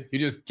you did. You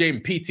just gave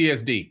him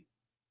PTSD.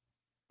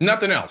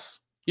 Nothing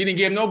else. You didn't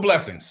give him no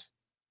blessings.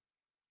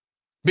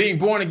 Being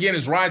born again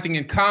is rising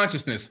in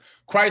consciousness.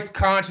 Christ's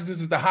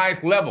consciousness is the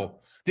highest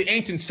level. The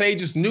ancient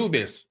sages knew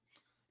this.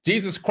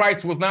 Jesus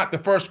Christ was not the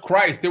first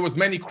Christ. There was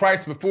many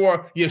Christs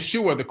before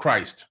Yeshua the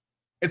Christ.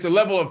 It's a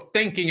level of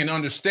thinking and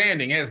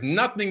understanding. It has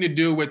nothing to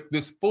do with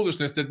this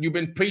foolishness that you've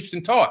been preached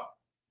and taught.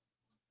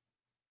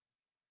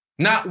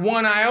 Not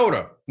one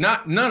iota,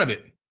 none of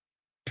it,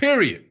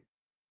 period.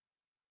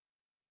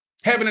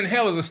 Heaven and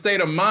hell is a state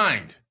of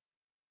mind.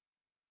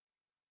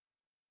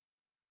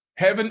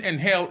 Heaven and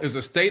hell is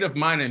a state of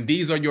mind, and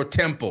these are your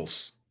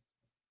temples.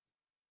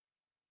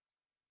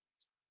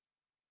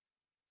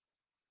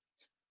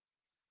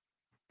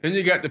 Then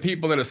you got the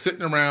people that are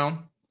sitting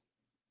around.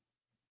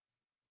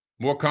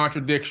 More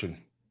contradiction.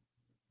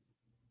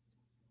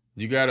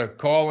 You got to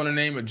call on the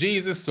name of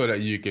Jesus so that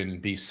you can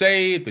be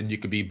saved and you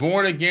can be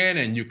born again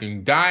and you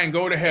can die and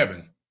go to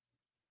heaven.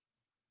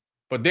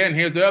 But then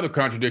here's the other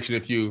contradiction.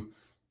 If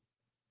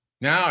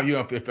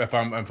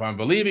I'm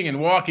believing and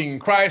walking in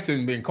Christ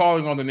and been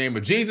calling on the name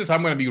of Jesus,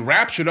 I'm going to be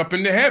raptured up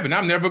into heaven.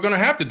 I'm never going to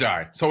have to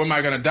die. So am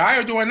I going to die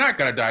or do I not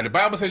going to die? The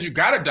Bible says you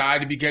got to die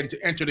to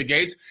enter the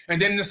gates.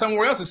 And then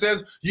somewhere else it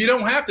says you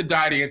don't have to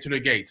die to enter the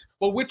gates.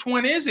 Well, which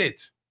one is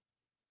it?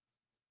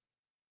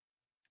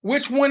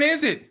 Which one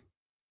is it?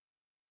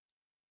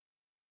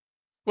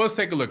 Well, let's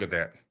take a look at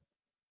that.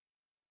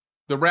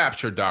 The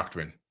rapture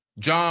doctrine.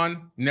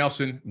 John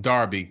Nelson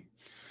Darby.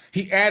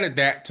 He added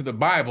that to the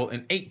Bible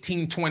in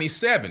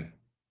 1827.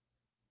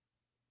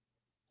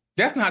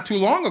 That's not too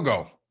long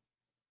ago.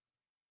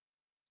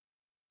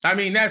 I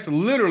mean, that's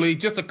literally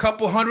just a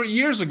couple hundred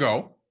years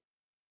ago.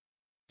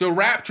 The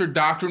rapture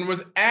doctrine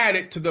was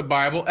added to the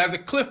Bible as a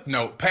cliff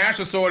note.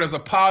 Pastor saw it as a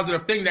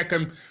positive thing that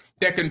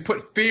can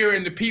put fear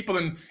into people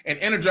and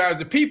energize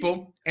the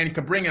people and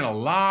could bring in a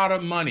lot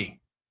of money.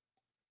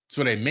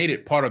 So they made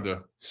it part of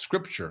the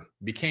scripture,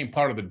 became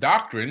part of the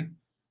doctrine,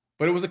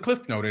 but it was a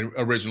cliff note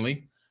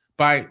originally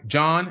by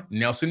John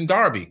Nelson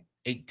Darby,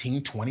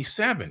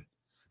 1827.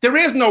 There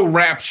is no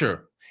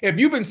rapture. If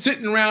you've been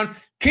sitting around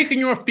kicking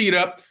your feet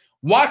up,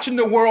 watching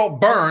the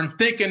world burn,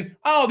 thinking,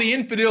 oh, the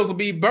infidels will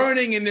be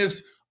burning in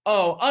this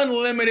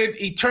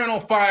unlimited eternal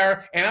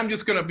fire, and I'm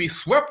just going to be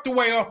swept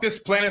away off this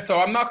planet, so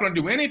I'm not going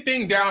to do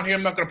anything down here.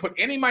 I'm not going to put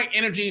any of my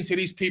energy into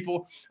these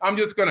people. I'm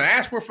just going to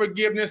ask for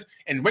forgiveness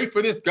and wait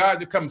for this God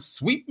to come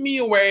sweep me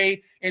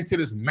away into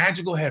this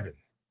magical heaven.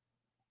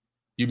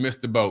 You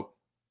missed the boat.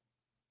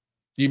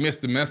 You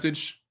missed the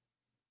message.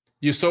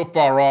 You're so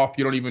far off,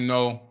 you don't even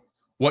know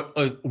what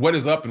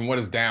is up and what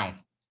is down.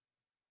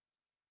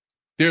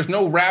 There's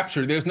no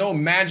rapture. There's no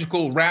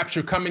magical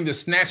rapture coming to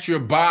snatch your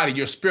body,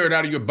 your spirit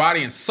out of your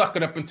body and suck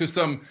it up into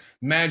some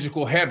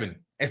magical heaven.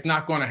 It's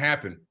not going to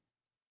happen.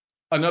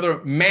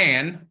 Another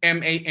man,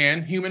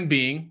 M-A-N, human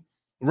being,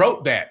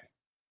 wrote that.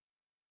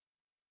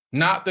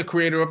 Not the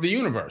creator of the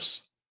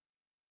universe.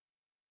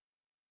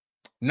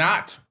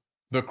 Not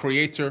the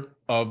creator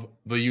of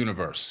the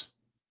universe.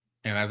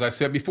 And as I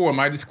said before,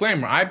 my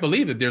disclaimer, I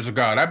believe that there's a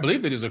God. I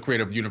believe that there's a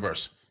creator of the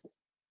universe.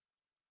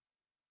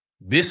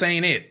 This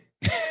ain't it.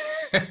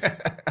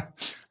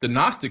 The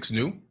Gnostics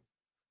knew.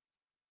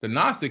 The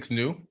Gnostics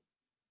knew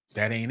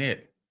that ain't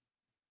it.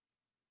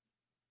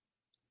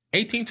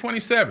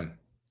 1827, a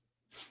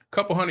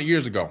couple hundred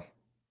years ago.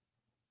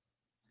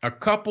 A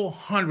couple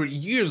hundred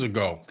years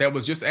ago, that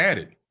was just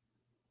added.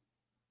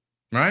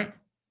 Right?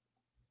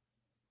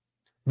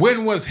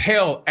 When was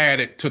hell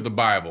added to the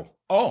Bible?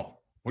 Oh,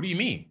 what do you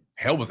mean?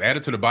 Hell was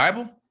added to the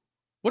Bible?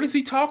 What is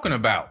he talking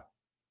about?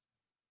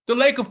 The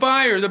lake of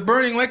fire, the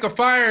burning lake of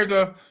fire,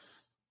 the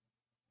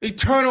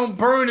eternal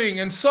burning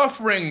and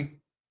suffering,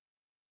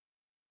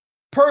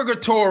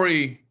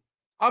 purgatory.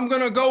 I'm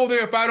going to go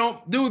there if I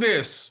don't do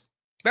this.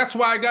 That's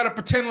why I got to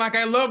pretend like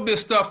I love this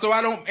stuff so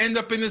I don't end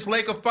up in this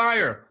lake of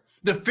fire.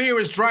 The fear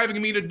is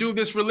driving me to do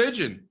this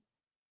religion.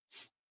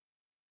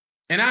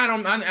 And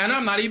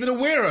I'm not even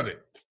aware of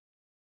it.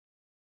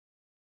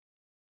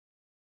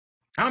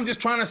 I'm just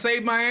trying to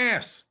save my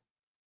ass.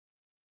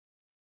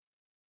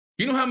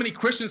 You know how many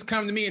Christians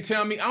come to me and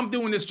tell me, I'm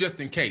doing this just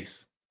in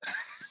case.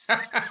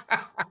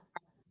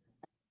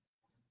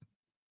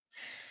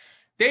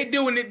 They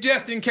doing it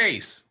just in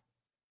case.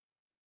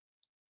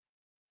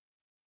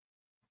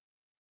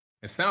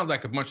 It sounds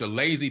like a bunch of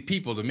lazy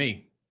people to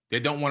me. They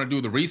don't want to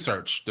do the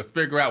research to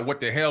figure out what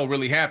the hell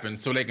really happened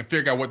so they can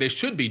figure out what they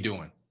should be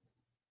doing.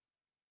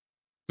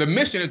 The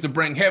mission is to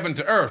bring heaven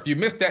to earth. You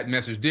missed that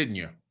message, didn't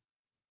you?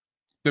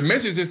 The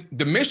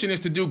mission is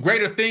to do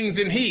greater things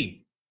than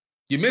he.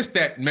 You missed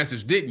that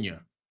message, didn't you?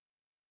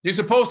 You're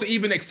supposed to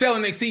even excel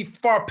and exceed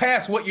far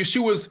past what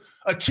Yeshua's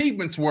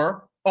achievements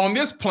were on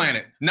this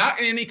planet, not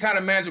in any kind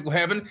of magical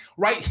heaven,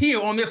 right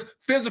here on this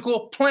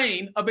physical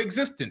plane of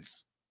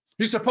existence.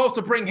 You're supposed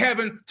to bring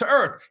heaven to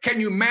earth.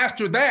 Can you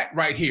master that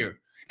right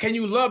here? Can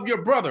you love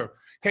your brother?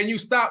 Can you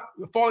stop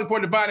falling for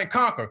divide and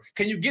conquer?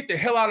 Can you get the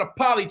hell out of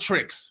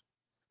polytricks?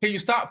 Can you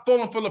stop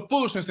falling for the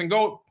foolishness and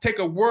go take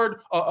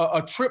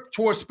a trip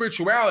towards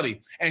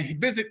spirituality and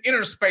visit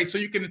inner space so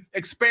you can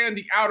expand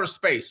the outer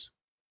space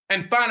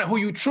and find out who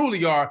you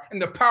truly are and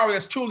the power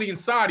that's truly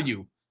inside of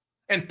you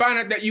and find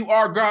out that you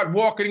are God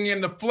walking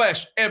in the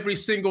flesh every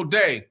single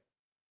day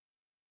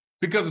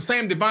because the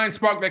same divine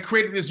spark that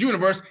created this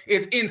universe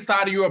is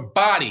inside of your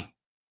body.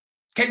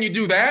 Can you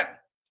do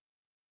that?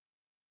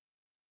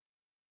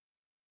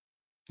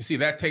 You see,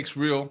 that takes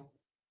real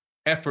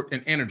effort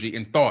and energy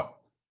and thought.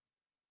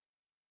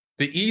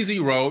 The easy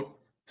road,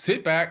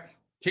 sit back,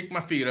 kick my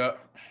feet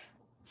up.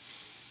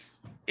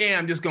 Yeah,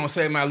 I'm just going to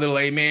say my little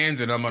amens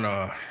and I'm going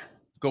to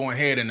go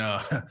ahead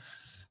and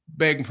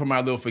begging for my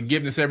little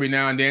forgiveness every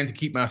now and then to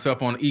keep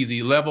myself on an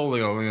easy level.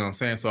 You know what I'm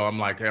saying? So I'm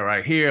like, hey,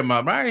 right here,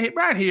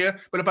 right here.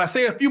 But if I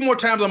say it a few more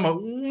times, I'm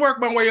going to work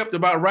my way up to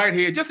about right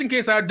here. Just in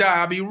case I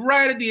die, I'll be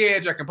right at the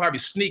edge. I can probably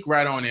sneak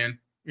right on in.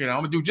 You know,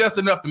 I'm going to do just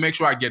enough to make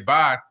sure I get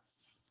by.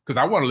 because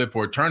I want to live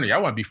for eternity. I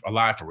want to be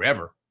alive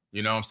forever.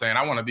 You know what I'm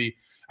saying?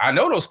 I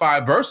know those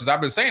 5 verses.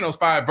 I've been saying those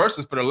 5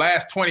 verses for the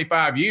last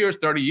 25 years,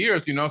 30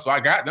 years, so I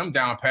got them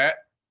down pat.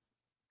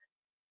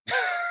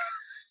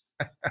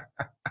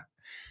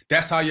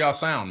 That's how y'all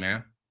sound,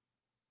 man.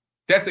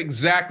 That's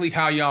exactly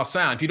how y'all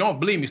sound. If you don't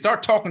believe me,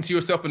 start talking to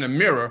yourself in the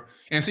mirror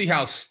and see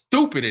how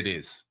stupid it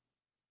is.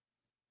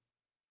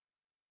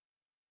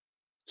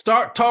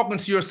 Start talking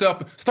to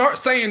yourself. Start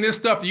saying this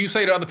stuff that you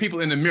say to other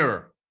people in the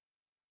mirror.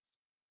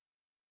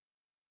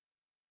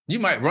 You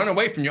might run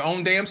away from your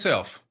own damn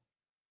self.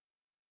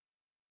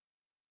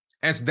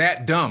 And it's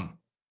that dumb.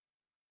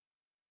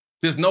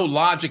 There's no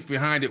logic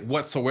behind it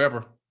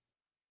whatsoever.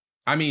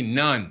 I mean,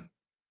 none.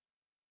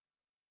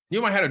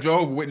 You might have a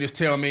Jehovah's Witness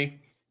tell me,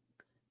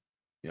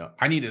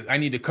 I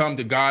need to come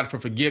to God for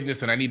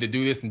forgiveness, and I need to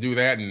do this and do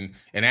that, and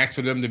ask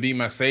for them to be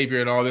my savior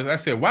and all this. I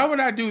said, why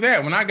would I do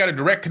that when I got a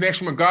direct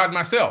connection with God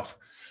myself?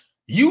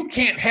 You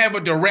can't have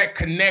a direct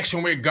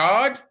connection with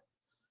God.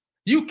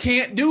 You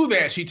can't do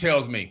that, she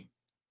tells me.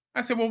 I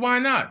said, well, why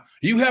not?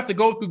 You have to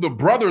go through the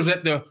brothers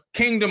at the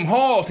Kingdom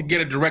Hall to get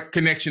a direct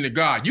connection to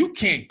God. You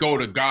can't go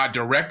to God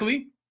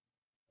directly.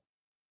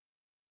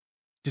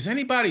 Does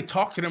anybody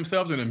talk to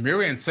themselves in the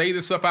mirror and say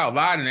this stuff out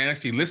loud and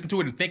actually listen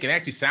to it and think it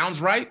actually sounds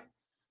right?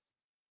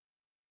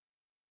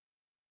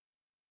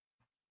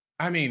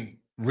 I mean,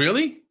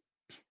 really?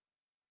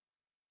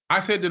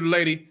 I said to the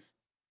lady,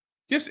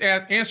 just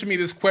answer me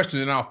this question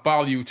and I'll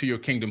follow you to your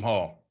Kingdom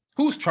Hall.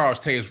 Who's Charles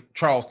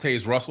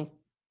Taze Russell?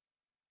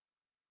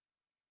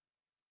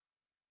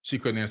 She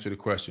couldn't answer the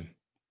question.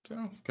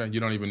 So, okay, you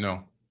don't even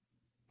know.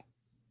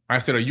 I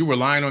said, are you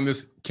relying on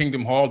this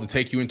Kingdom Hall to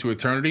take you into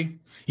eternity?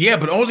 Yeah,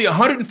 but only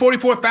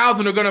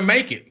 144,000 are going to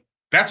make it.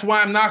 That's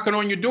why I'm knocking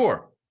on your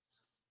door.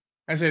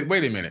 I said,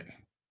 wait a minute.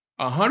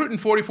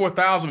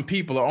 144,000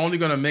 people are only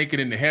going to make it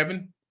into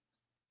heaven.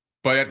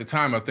 But at the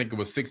time, I think it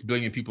was 6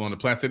 billion people on the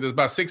planet. I said, there's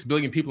about 6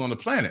 billion people on the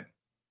planet.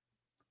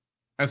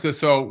 I said,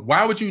 so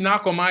why would you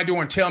knock on my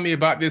door and tell me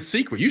about this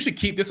secret? You should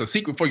keep this a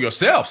secret for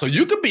yourself so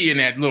you could be in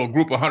that little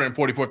group of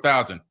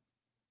 144,000.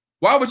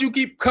 Why would you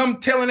come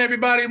telling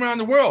everybody around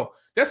the world?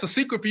 That's a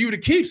secret for you to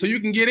keep so you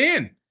can get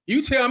in.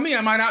 You tell me,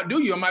 I might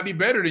outdo you. I might be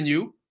better than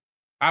you.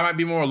 I might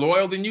be more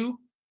loyal than you.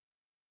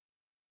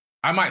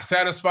 I might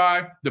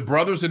satisfy the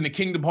brothers in the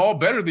Kingdom Hall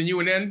better than you,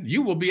 and then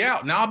you will be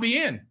out and I'll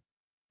be in.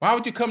 Why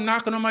would you come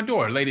knocking on my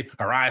door? Lady,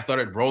 her eyes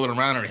started rolling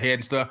around her head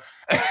and stuff.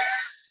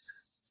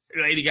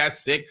 The lady got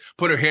sick,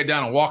 put her head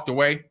down and walked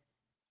away.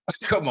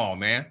 Come on,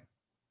 man.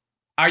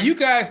 Are you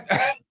guys...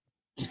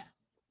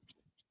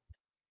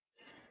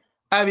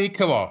 I mean,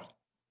 come on.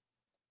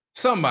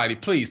 Somebody,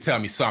 please tell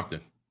me something.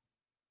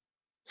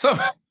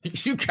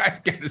 You guys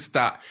got to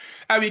stop.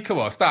 I mean, come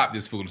on, stop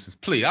this foolishness,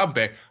 please.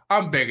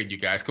 I'm begging you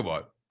guys. Come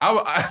on.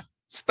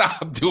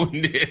 Stop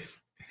doing this.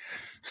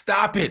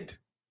 Stop it.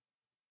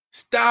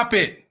 Stop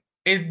it.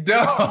 It's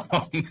dumb.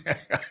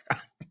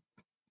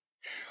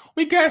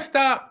 We got to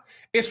stop.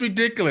 It's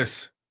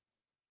ridiculous.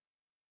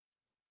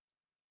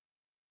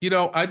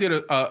 I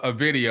did a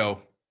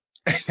video.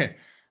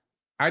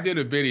 I did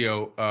a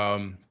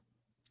video.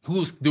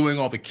 Who's doing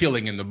all the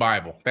killing in the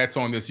Bible? That's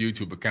on this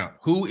YouTube account.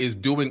 Who is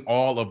doing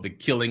all of the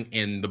killing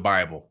in the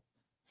Bible?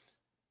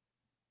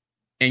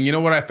 And you know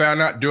what I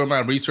found out during my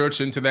research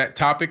into that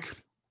topic?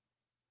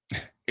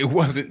 It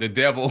wasn't the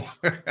devil.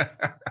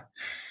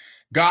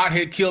 God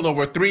had killed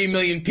over 3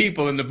 million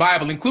people in the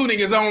Bible, including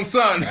his own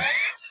son.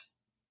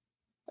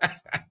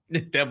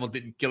 The devil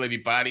didn't kill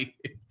anybody.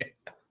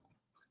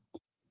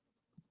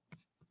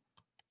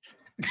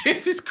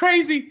 This is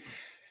crazy.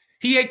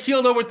 He had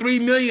killed over 3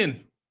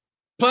 million.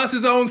 Plus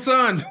his own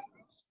son.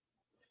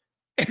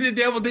 And the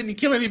devil didn't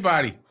kill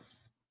anybody.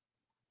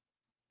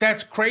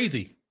 That's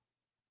crazy.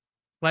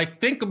 Like,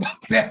 think about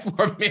that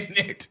for a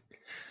minute.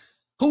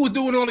 Who was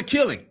doing all the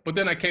killing? But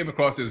then I came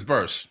across this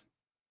verse.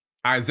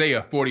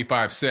 Isaiah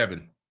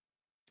 45:7.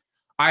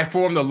 I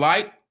form the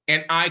light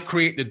and I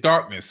create the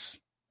darkness.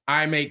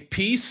 I make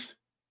peace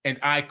and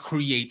I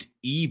create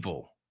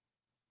evil.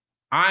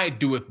 I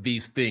doeth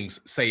these things,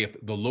 saith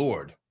the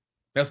Lord.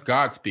 That's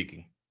God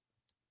speaking.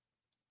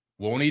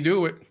 Won't he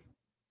do it?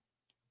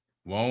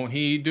 Won't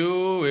he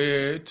do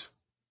it?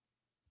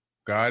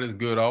 God is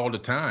good all the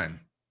time.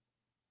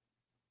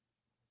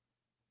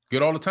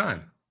 Good all the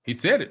time. He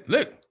said it.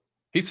 Look,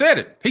 he said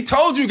it. He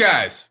told you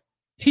guys.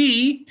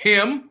 He,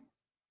 him,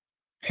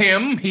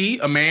 he,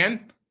 a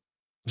man,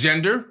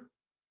 gender.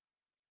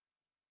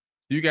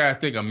 You guys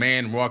think a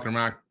man walking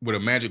around with a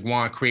magic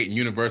wand creating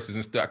universes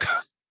and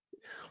stuff.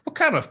 What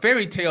kind of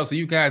fairy tales are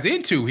you guys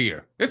into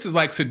here? This is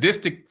like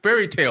sadistic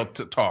fairy tale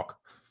talk.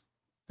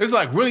 This is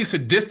like really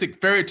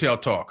sadistic fairy tale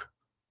talk.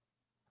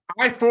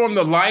 I form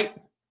the light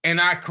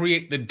and I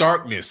create the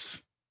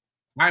darkness.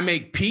 I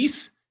make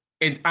peace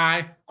and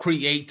I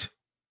create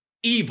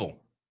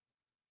evil.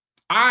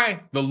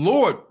 I, the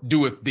Lord,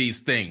 doeth these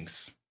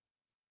things.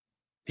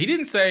 He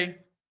didn't say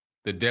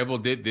the devil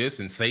did this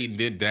and Satan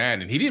did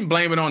that, and he didn't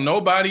blame it on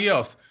nobody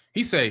else.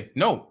 He said,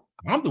 no,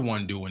 I'm the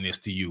one doing this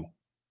to you.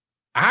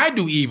 I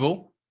do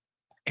evil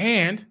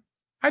and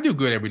I do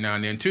good every now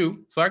and then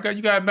too. So I got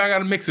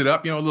to mix it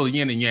up, a little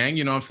yin and yang,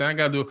 you know what I'm saying? I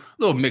got to do a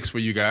little mix for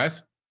you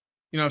guys.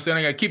 You know what I'm saying?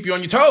 I got to keep you on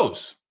your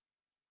toes.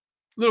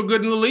 A little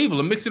good and a little evil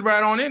and mix it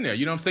right on in there.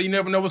 You know what I'm saying? You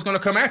never know what's going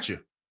to come at you.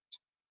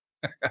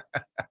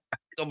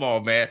 Come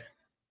on, man.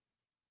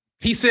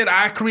 He said,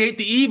 I create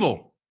the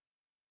evil.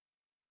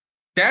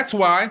 That's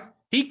why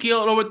he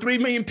killed over 3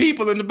 million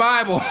people in the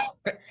Bible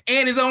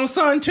and his own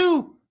son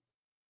too.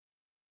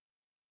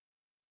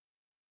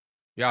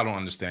 Y'all don't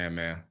understand,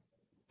 man.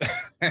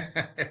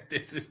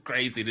 This is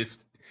crazy. This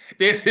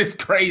is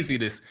crazy.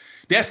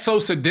 That's so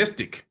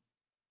sadistic.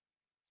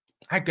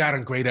 I got a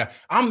great.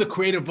 I'm the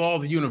creator of all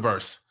the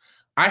universe.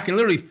 I can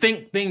literally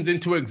think things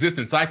into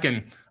existence. I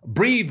can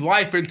breathe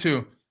life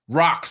into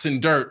rocks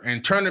and dirt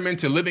and turn them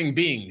into living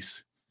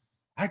beings.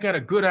 I got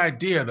a good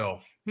idea, though.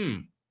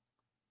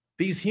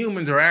 These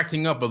humans are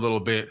acting up a little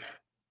bit.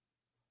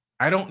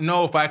 I don't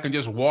know if I can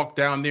just walk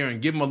down there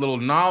and give them a little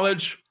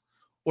knowledge,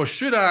 or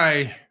should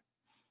I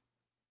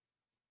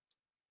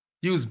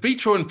use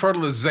vitro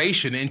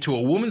fertilization into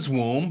a woman's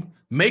womb,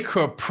 make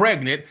her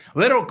pregnant,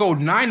 let her go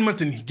 9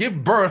 months and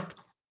give birth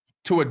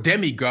to a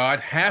demigod,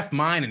 half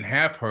mine and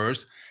half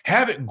hers,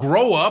 have it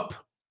grow up,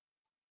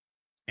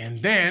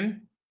 and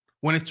then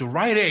when it's the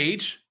right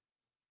age,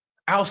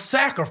 I'll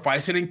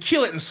sacrifice it and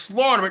kill it and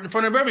slaughter it in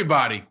front of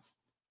everybody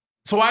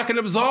so I can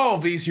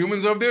absolve these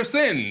humans of their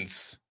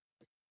sins.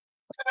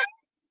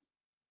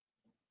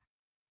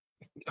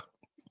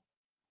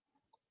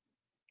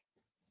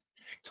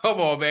 Come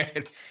on,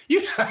 man.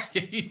 You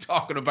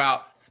talking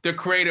about the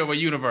creator of a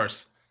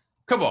universe.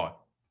 Come on.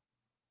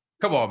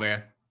 Come on,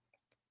 man.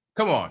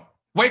 Come on.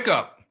 Wake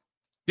up.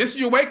 This is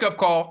your wake-up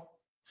call.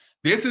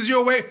 This is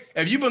your way.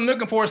 If you've been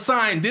looking for a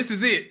sign, this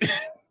is it.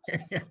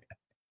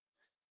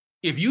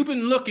 If you've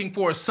been looking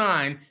for a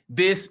sign,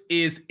 this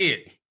is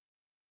it.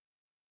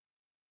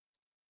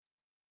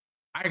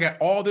 I got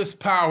all this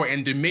power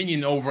and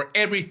dominion over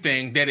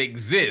everything that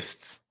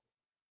exists.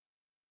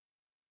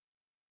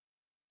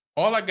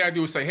 All I got to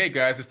do is say, hey,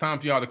 guys, it's time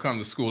for y'all to come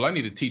to school. I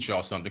need to teach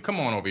y'all something. Come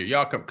on over here.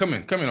 Y'all come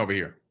in over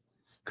here.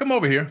 Come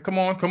over here. Come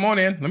on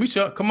in. Let me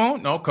show. Come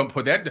on. No,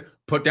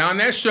 put down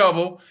that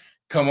shovel.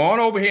 Come on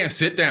over here and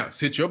sit down.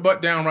 Sit your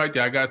butt down right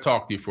there. I got to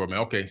talk to you for a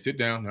minute. Okay, sit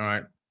down. All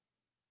right.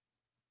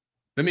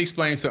 Let me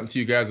explain something to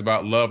you guys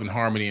about love and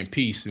harmony and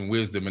peace and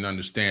wisdom and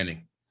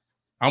understanding.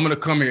 I'm going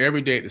to come here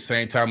every day at the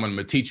same time. I'm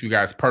going to teach you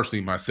guys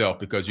personally myself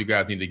because you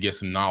guys need to get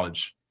some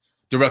knowledge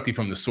directly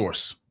from the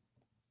source.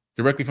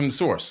 Directly from the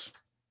source.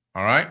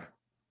 All right?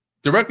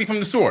 Directly from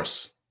the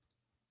source.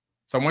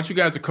 So I want you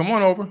guys to come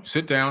on over,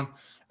 sit down,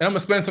 and I'm going to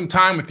spend some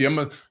time with you. I'm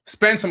going to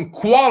spend some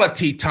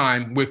quality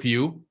time with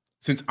you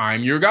since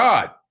I'm your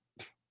God.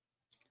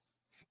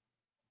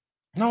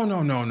 No.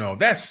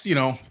 That's,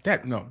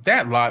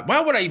 that lot. Why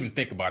would I even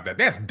think about that?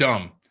 That's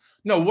dumb.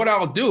 No, what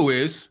I'll do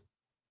is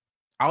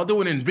I'll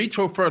do an in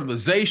vitro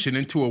fertilization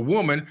into a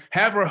woman,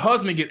 have her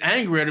husband get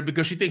angry at her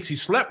because she thinks he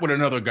slept with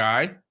another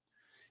guy.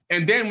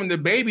 And then when the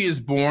baby is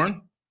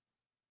born,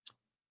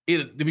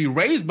 it'll be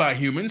raised by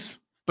humans.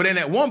 But then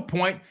at one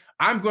point,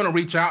 I'm going to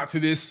reach out to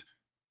this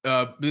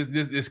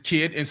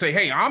kid and say,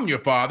 hey, I'm your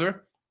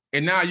father.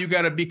 And now you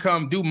got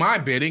to do my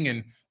bidding.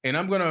 And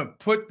I'm going to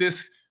put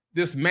this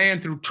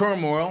man through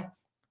turmoil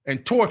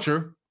and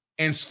torture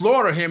and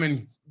slaughter him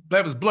and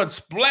have his blood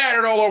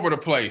splattered all over the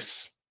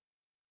place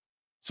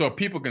so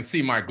people can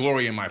see my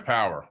glory and my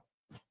power.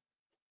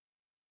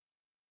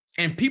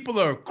 And people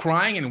are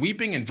crying and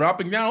weeping and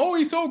dropping down. Oh,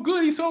 he's so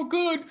good. He's so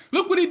good.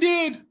 Look what he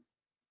did.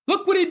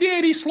 Look what he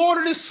did. He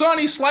slaughtered his son.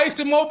 He sliced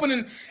him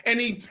open and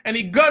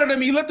he gutted him.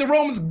 He let the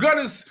Romans gut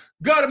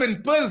him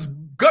and let his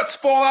guts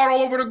fall out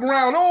all over the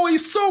ground. Oh,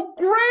 he's so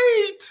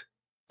great.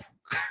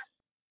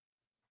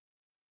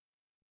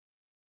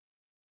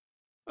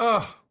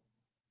 Oh,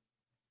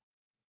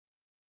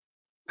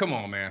 come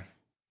on, man.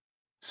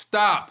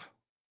 Stop.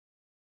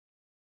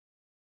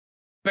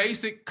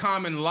 Basic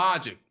common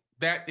logic.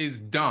 That is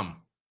dumb.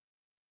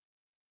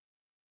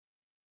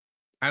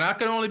 And I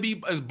can only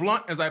be as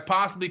blunt as I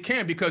possibly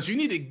can because you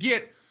need to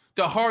get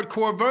the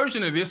hardcore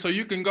version of this so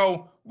you can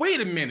go,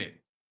 wait a minute.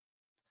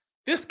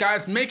 This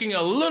guy's making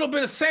a little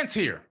bit of sense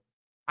here.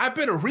 I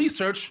better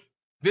research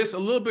this a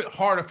little bit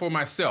harder for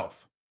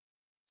myself.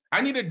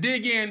 I need to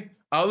dig in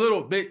a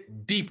little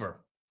bit deeper.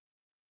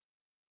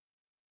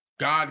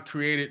 God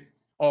created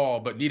all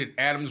but needed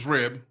Adam's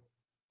rib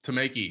to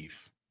make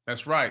Eve.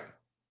 That's right,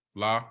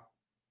 La.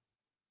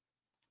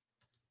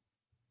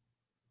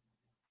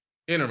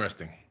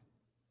 Interesting.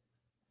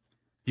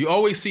 You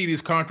always see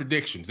these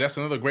contradictions. That's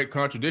another great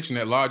contradiction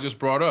that La just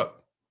brought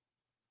up.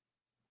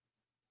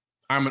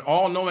 I'm an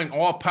all-knowing,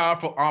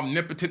 all-powerful,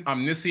 omnipotent,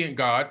 omniscient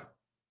God.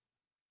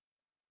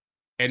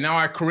 And now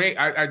I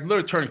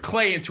literally turn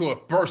clay into a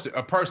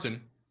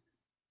person.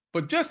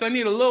 But just I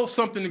need a little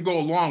something to go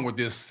along with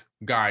this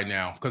guy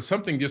now because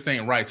something just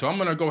ain't right. So I'm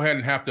going to go ahead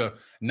and have to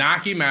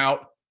knock him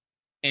out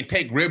and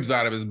take ribs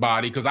out of his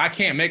body because I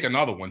can't make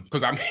another one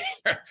because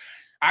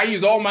I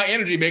use all my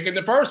energy making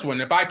the first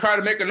one. If I try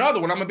to make another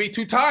one, I'm going to be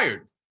too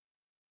tired.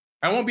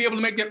 I won't be able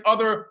to make that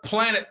other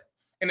planet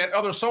in that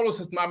other solar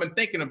system I've been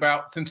thinking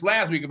about since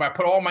last week if I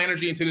put all my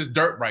energy into this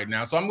dirt right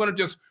now. So I'm going to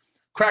just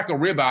crack a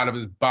rib out of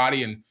his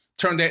body and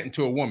turn that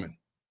into a woman.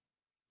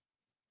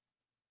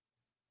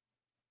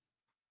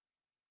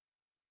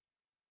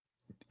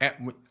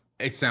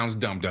 It sounds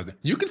dumb, doesn't it?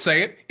 You can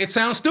say it. It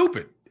sounds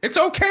stupid. It's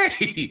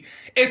okay.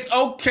 It's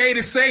okay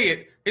to say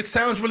it. It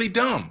sounds really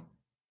dumb.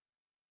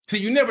 See,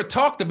 you never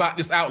talked about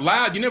this out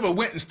loud. You never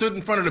went and stood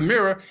in front of the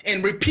mirror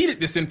and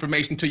repeated this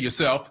information to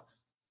yourself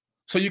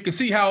so you can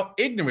see how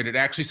ignorant it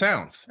actually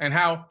sounds and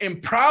how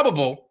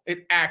improbable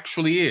it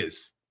actually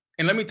is.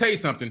 And let me tell you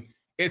something.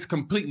 It's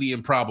completely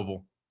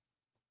improbable.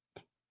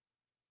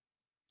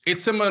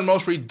 It's some of the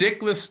most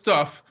ridiculous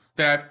stuff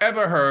that I've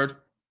ever heard.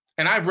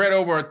 And I've read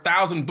over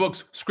 1,000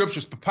 books,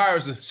 scriptures,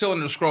 papyrus,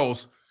 cylinder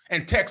scrolls,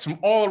 and texts from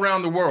all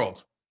around the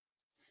world.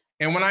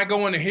 And when I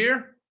go into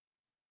here,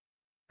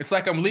 it's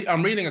like I'm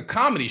reading a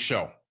comedy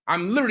show.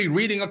 I'm literally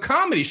reading a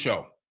comedy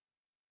show.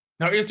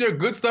 Now, is there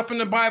good stuff in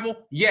the Bible?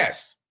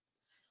 Yes.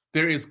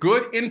 There is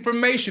good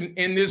information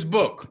in this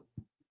book.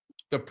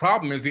 The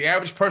problem is the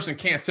average person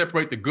can't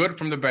separate the good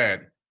from the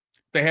bad.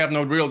 They have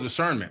no real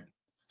discernment.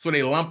 So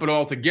they lump it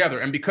all together.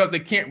 And because they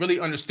can't really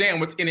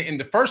understand what's in it in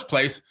the first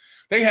place,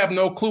 they have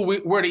no clue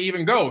where to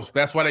even go.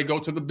 That's why they go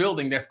to the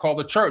building that's called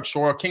a church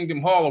or a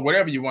kingdom hall or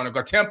whatever you want to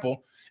go, a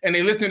temple, and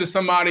they listen to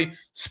somebody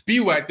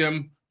spew at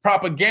them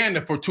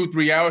propaganda for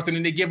 2-3 hours, and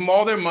then they give them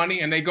all their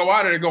money, and they go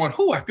out of there going,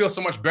 "Whoo, I feel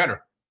so much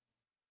better.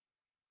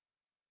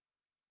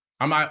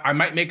 I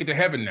might make it to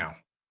heaven now.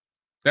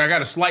 I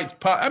got a slight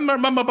pop. I'm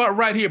about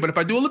right here, but if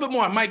I do a little bit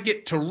more, I might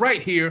get to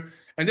right here."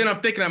 And then I'm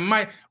thinking I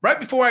might, right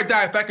before I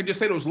die, if I could just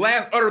say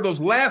utter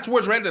those last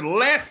words right at the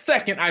last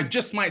second, I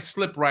just might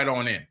slip right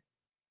on in.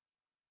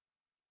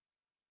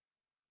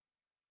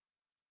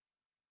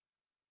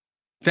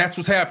 That's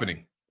what's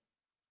happening.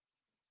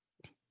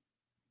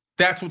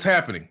 That's what's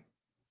happening.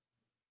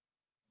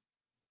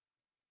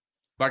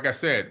 Like I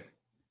said,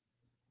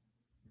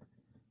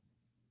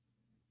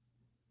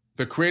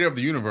 the creator of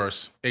the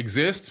universe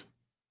exists.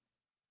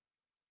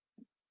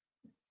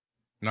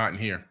 Not in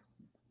here.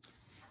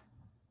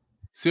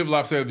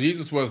 Civilop said, if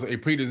Jesus was a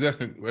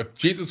predestined, if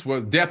Jesus'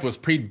 death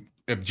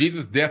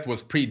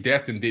was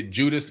predestined, did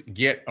Judas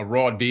get a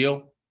raw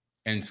deal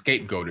and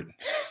scapegoated?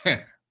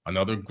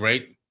 Another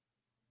great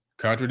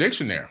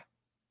contradiction there.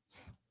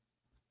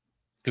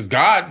 Because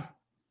God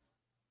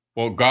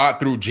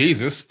through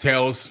Jesus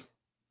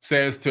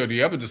says to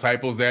the other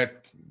disciples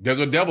that there's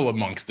a devil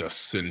amongst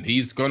us and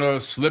he's going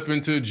to slip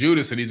into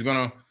Judas and he's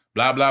going to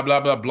blah, blah, blah,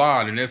 blah,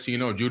 blah. And next,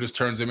 Judas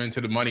turns him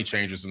into the money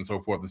changers and so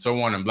forth and so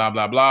on and blah,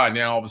 blah, blah. And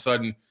then all of a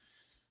sudden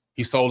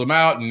he sold him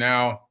out and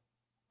now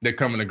they're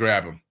coming to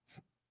grab him.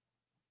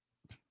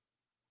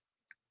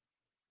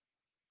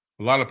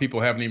 A lot of people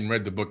haven't even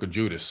read the book of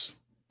Judas.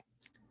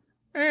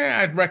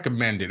 I'd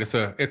recommend it.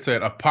 It's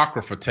an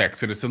apocrypha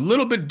text, and it's a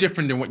little bit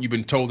different than what you've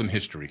been told in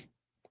history.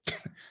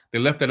 They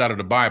left that out of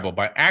the Bible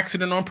by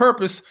accident on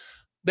purpose.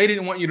 They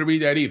didn't want you to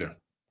read that either.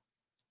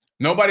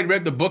 Nobody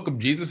read the book of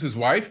Jesus'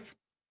 wife?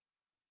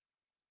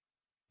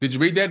 Did you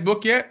read that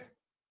book yet?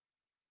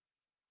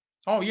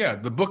 Oh, yeah,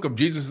 the book of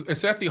Jesus.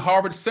 It's at the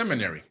Harvard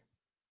Seminary.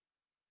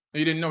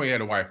 You didn't know he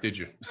had a wife, did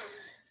you?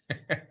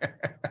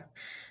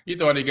 You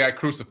thought he got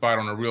crucified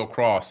on a real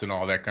cross and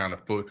all that kind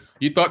of food.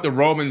 You thought the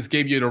Romans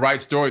gave you the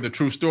right story, the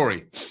true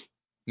story.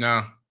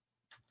 No.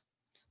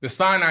 The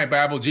Sinai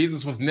Bible,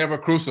 Jesus was never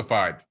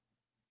crucified.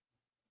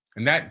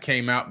 And that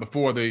came out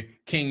before the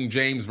King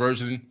James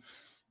Version.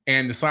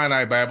 And the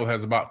Sinai Bible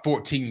has about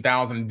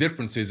 14,000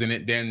 differences in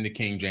it than the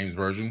King James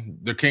Version.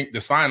 The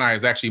Sinai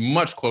is actually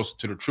much closer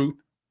to the truth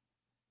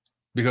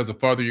because the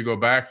farther you go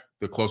back,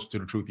 the closer to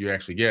the truth you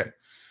actually get.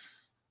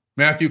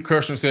 Matthew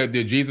Kirshner said,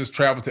 did Jesus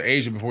travel to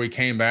Asia before he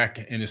came back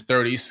in his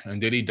 30s? And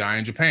did he die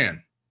in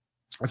Japan?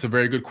 That's a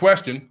very good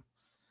question.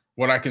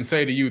 What I can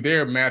say to you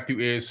there, Matthew,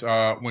 is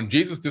when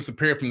Jesus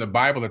disappeared from the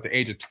Bible at the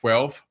age of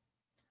 12,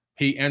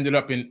 he ended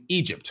up in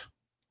Egypt.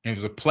 And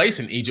there's a place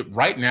in Egypt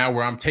right now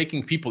where I'm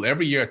taking people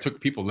every year. I took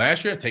people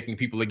last year, taking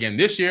people again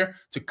this year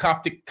to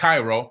Coptic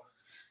Cairo.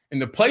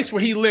 And the place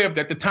where he lived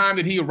at the time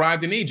that he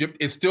arrived in Egypt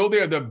is still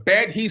there. The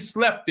bed he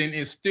slept in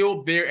is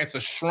still there as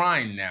a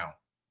shrine now.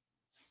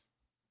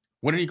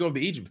 What did he go to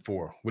Egypt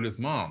for with his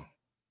mom?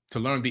 To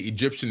learn the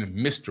Egyptian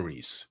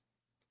mysteries.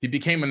 He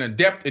became an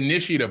adept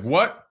initiate of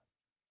what?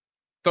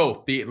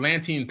 Thoth, the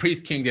Atlantean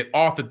priest king that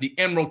authored the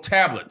Emerald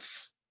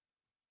Tablets,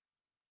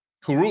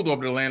 who ruled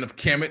over the land of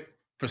Kemet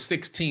for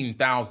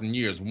 16,000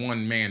 years,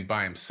 one man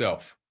by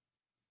himself.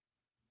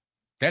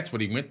 That's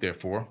what he went there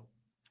for.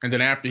 And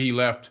then after he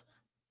left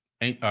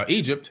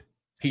Egypt,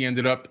 he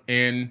ended up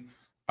in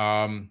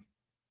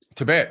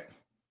Tibet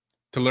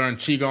to learn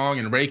Qigong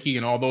and Reiki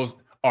and all those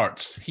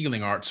arts,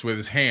 healing arts with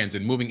his hands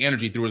and moving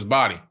energy through his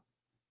body.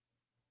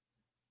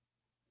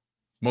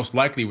 Most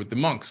likely with the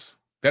monks.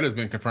 That has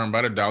been confirmed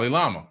by the Dalai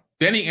Lama.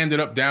 Then he ended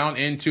up down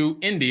into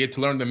India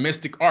to learn the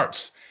mystic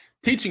arts,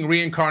 teaching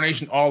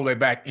reincarnation all the way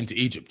back into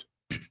Egypt.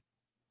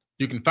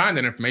 You can find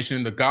that information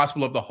in the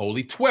Gospel of the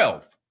Holy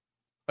 12.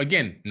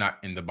 Again, not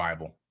in the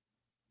Bible.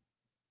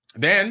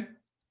 Then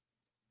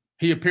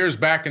He appears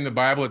back in the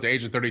Bible at the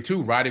age of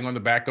 32, riding on the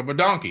back of a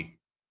donkey.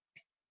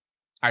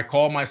 I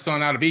called my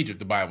son out of Egypt,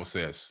 the Bible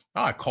says.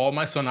 Oh, I called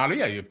my son out of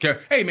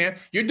Egypt. Hey, man,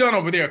 you're done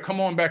over there.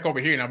 Come on back over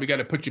here. Now we got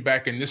to put you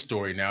back in this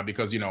story now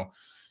because,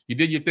 you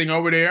did your thing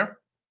over there.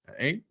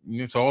 Hey,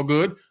 it's all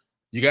good.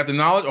 You got the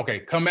knowledge? Okay,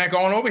 come back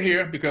on over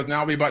here because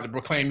now we're about to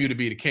proclaim you to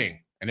be the king.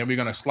 And then we're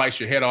going to slice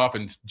your head off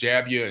and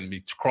jab you and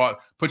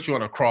put you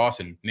on a cross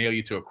and nail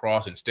you to a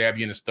cross and stab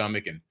you in the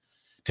stomach and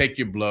take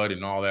your blood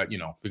and all that.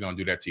 We're going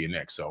to do that to you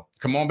next. So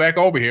come on back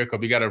over here because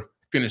we got to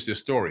finish this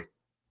story.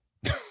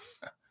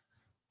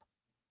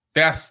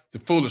 That's the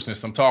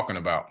foolishness I'm talking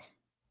about.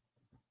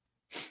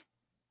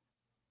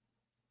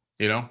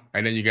 And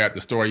then you got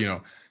the story,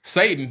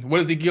 Satan, what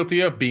is he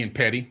guilty of? Being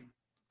petty.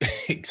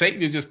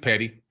 Satan is just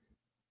petty.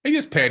 He's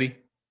just petty.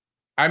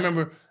 I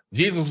remember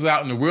Jesus was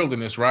out in the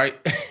wilderness, right?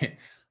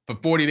 For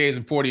 40 days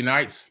and 40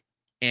 nights.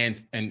 And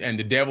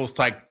the devil's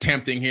like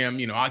tempting him,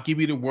 I'll give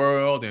you the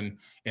world and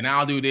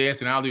I'll do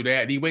this and I'll do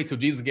that. And he wait till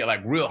Jesus get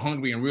like real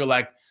hungry and real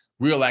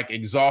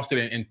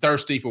exhausted and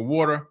thirsty for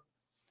water.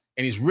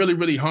 And he's really,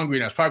 really hungry.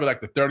 And it's probably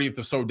like the 30th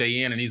or so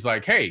day in. And he's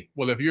like, hey,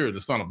 well, if you're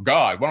the son of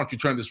God, why don't you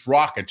turn this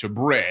rock into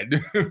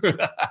bread?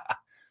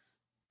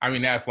 I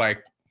mean, that's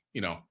like,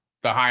 the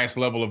highest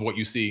level of what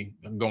you see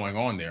going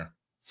on there.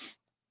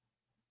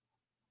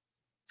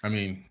 I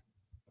mean,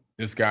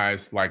 this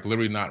guy's like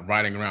literally not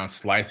riding around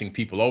slicing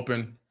people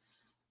open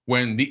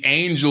when the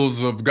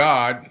angels of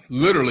God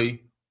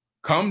literally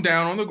come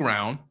down on the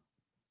ground,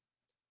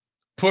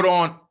 put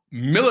on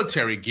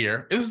military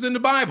gear. This is in the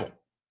Bible.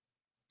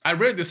 I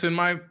read this in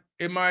my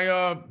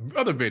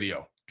other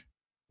video,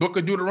 Book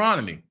of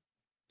Deuteronomy.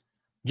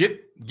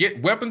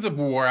 Get weapons of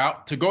war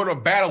out to go to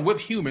battle with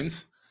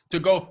humans, to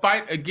go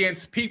fight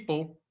against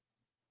people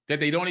that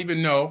they don't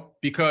even know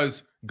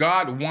because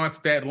God wants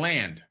that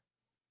land.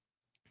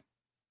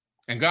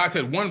 And God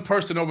said, one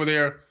person over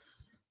there,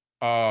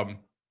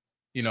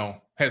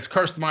 has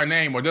cursed my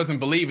name or doesn't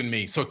believe in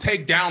me. So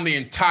take down the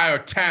entire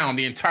town,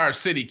 the entire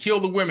city, kill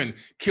the women,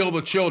 kill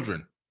the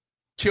children,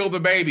 kill the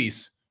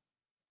babies,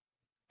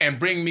 and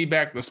bring me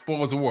back the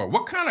spoils of war.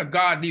 What kind of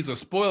God needs the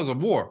spoils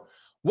of war?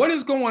 What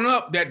is going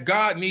up that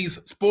God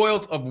needs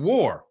spoils of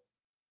war?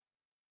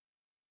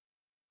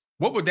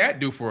 What would that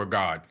do for a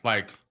God?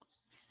 Like,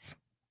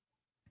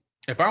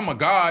 if I'm a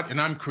God and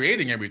I'm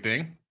creating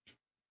everything,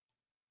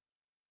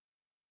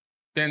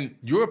 then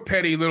your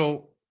petty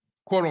little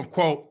quote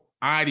unquote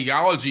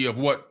ideology of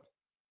what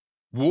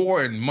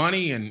war and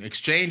money and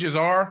exchanges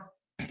are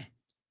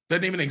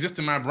doesn't even exist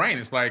in my brain.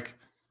 It's like,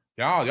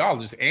 y'all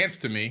just ants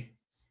to me.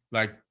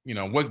 Like,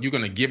 what you're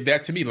going to give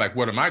that to me? Like,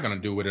 what am I going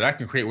to do with it? I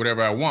can create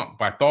whatever I want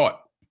by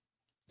thought.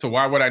 So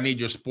why would I need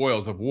your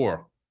spoils of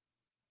war?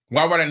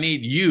 Why would I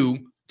need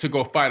you to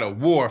go fight a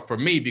war for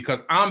me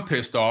because I'm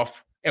pissed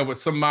off at what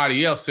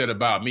somebody else said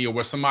about me or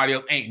what somebody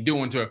else ain't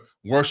doing to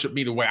worship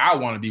me the way I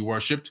want to be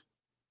worshiped?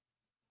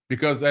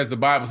 Because as the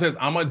Bible says,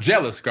 I'm a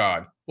jealous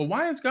God. Well,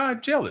 why is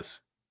God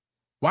jealous?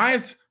 Why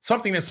is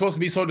something that's supposed to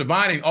be so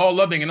divine and all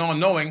loving and all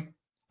knowing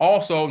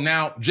also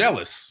now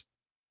jealous?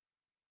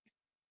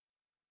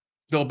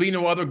 There'll be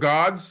no other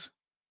gods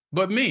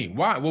but me.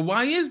 Why? Well,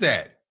 why is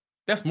that?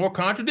 That's more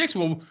contradiction.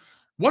 Well,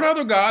 what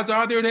other gods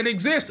are there that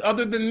exist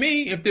other than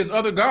me if there's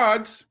other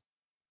gods?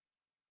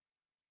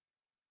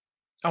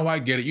 Oh, I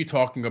get it. You're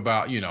talking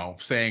about,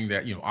 saying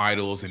that,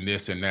 idols and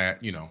this and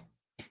that,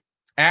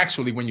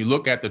 Actually, when you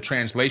look at the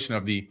translation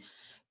of the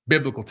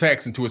biblical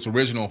text into its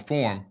original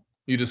form,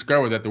 you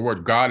discover that the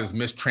word God is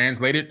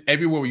mistranslated.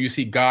 Everywhere where you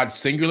see God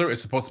singular,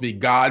 it's supposed to be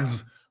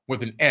gods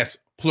with an S,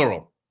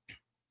 plural.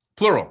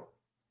 Plural.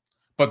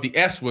 But the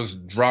S was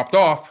dropped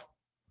off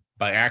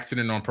by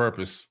accident on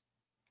purpose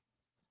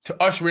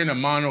to usher in a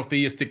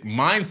monotheistic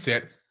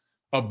mindset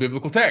of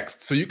biblical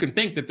text. So you can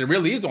think that there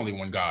really is only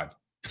one God.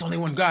 It's only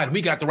one God.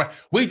 We got the right.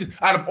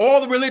 Out of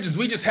all the religions,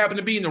 we just happen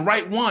to be in the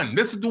right one.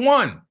 This is the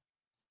one.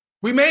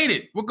 We made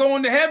it. We're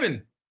going to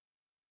heaven.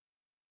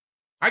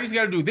 I just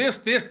got to do this,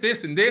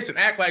 and this, and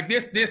act like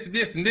this,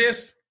 and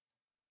this.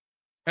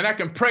 And I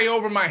can pray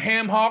over my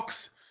ham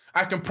hocks.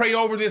 I can pray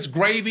over this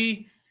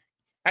gravy.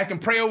 I can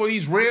pray over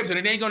these ribs, and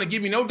it ain't going to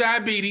give me no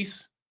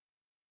diabetes.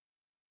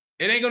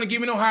 It ain't going to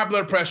give me no high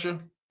blood pressure.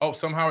 Oh,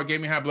 somehow it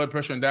gave me high blood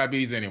pressure and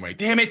diabetes anyway.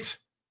 Damn it.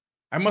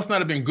 I must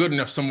not have been good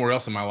enough somewhere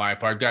else in my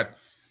life. I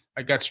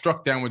got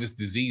struck down with this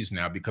disease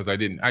now because I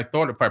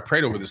thought if I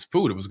prayed over this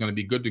food, it was going to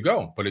be good to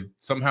go, but it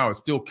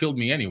still killed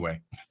me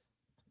anyway.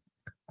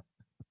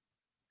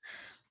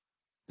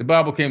 The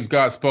Bible claims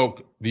God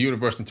spoke the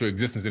universe into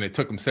existence and it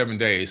took him 7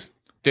 days.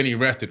 Then he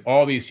rested.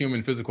 All these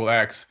human physical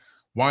acts,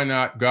 why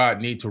not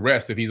God need to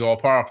rest if he's all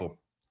powerful?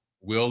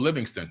 Will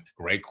Livingston,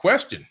 great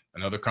question.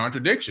 Another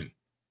contradiction.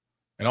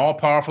 An all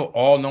powerful,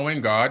 all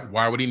knowing God,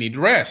 why would he need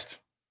to rest?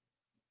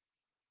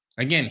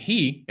 Again,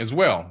 he as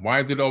well.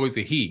 Why is it always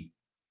a he?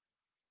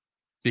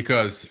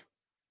 Because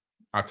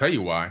I'll tell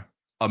you why.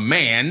 A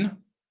man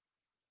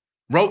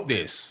wrote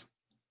this.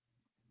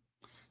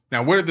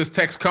 Now, where did this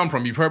text come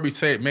from? You've heard me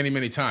say it many,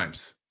 many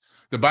times.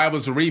 The Bible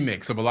is a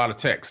remix of a lot of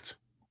text.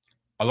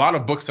 a lot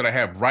of books that I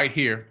have right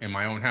here in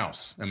my own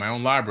house, in my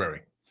own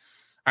library.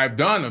 I've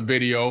done a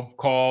video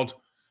called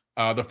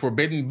the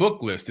Forbidden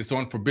Book List. It's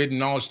on Forbidden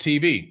Knowledge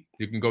TV.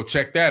 You can go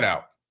check that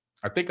out.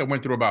 I think I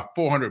went through about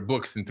 400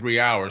 books in 3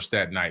 hours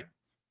that night.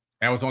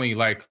 That was only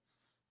like,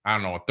 I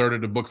don't know, a third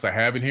of the books I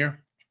have in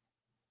here.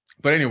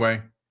 But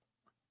anyway,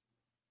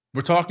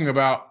 we're talking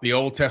about the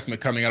Old Testament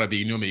coming out of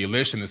the Enuma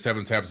Elish and the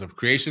Seven Tablets of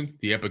Creation,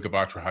 the Epic of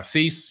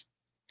Atrahasis.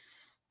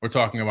 We're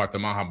talking about the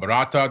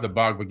Mahabharata, the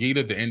Bhagavad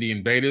Gita, the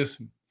Indian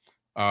Vedas.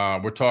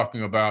 We're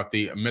talking about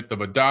the Myth of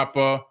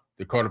Adapa,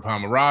 the Code of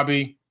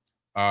Hammurabi,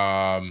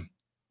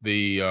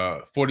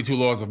 the 42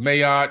 Laws of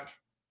Mayat.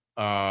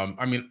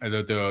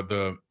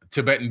 The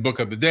Tibetan Book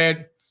of the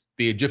Dead,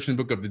 the Egyptian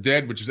Book of the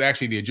Dead, which is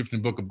actually the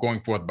Egyptian Book of Going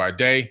Forth by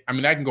Day. I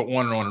mean, I can go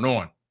on and on and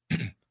on.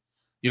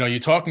 You're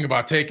talking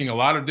about taking a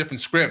lot of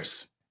different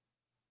scripts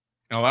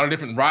and a lot of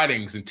different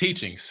writings and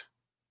teachings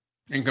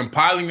and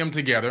compiling them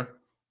together.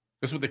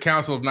 That's what the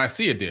Council of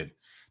Nicaea did.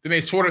 Then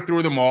they sorted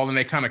through them all and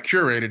they kind of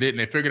curated it and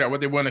they figured out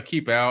what they want to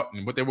keep out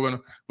and what they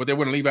want to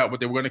leave out, what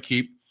they were going to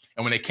keep.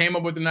 And when they came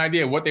up with an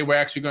idea of what they were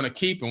actually going to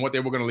keep and what they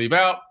were going to leave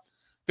out,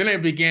 then they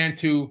began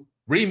to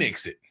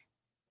remix it.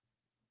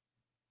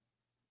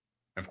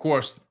 Of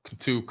course,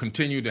 to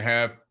continue to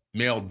have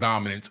male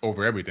dominance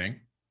over everything.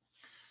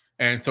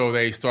 And so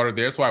they started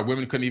there. That's why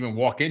women couldn't even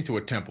walk into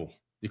a temple.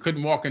 You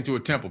couldn't walk into a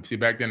temple. See,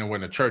 back then there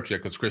wasn't a church yet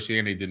because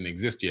Christianity didn't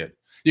exist yet.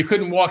 You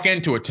couldn't walk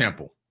into a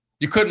temple.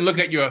 You couldn't look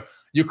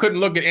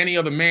at any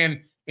other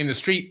man in the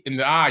street in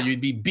the eye.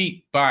 You'd be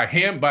beat by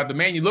him, by the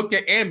man you looked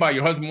at, and by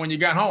your husband when you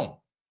got home.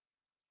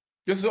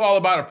 This is all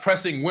about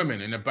oppressing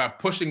women and about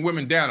pushing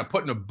women down and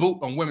putting a boot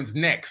on women's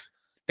necks.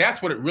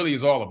 That's what it really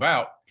is all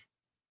about.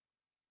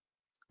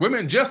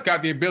 Women just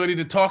got the ability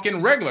to talk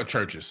in regular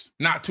churches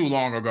not too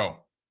long ago.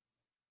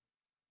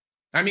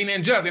 I mean,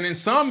 and in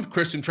some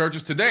Christian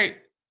churches today,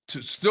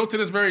 still to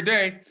this very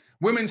day,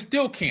 women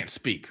still can't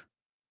speak.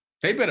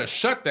 They better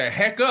shut the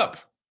heck up,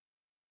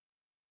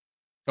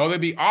 or they'll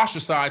be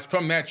ostracized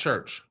from that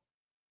church.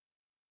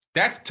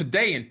 That's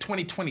today in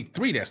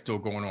 2023 that's still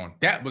going on.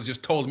 That was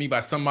just told to me by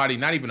somebody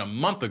not even a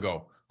month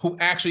ago who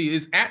actually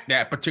is at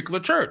that particular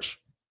church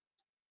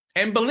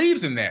and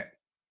believes in that.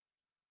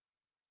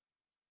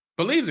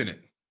 Believes in it.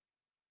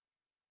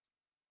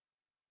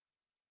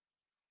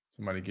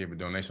 Somebody gave a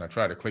donation. I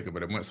tried to click it,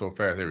 but it went so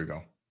fast. There we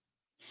go.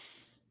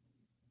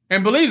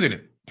 And believes in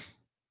it.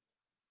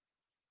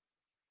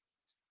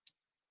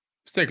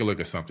 Let's take a look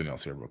at something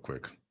else here real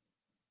quick.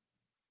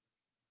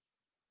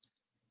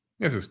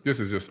 This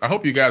is just, I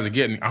hope you guys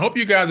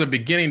are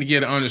beginning to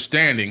get an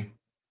understanding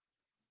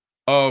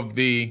of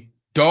the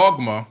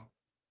dogma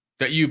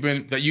that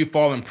you've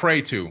fallen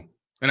prey to.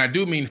 And I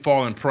do mean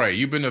fallen prey.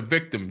 You've been a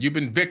victim. You've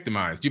been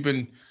victimized. You've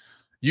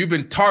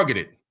been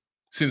targeted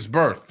since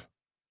birth.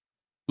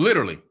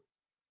 Literally.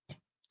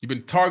 You've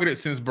been targeted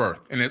since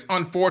birth. And it's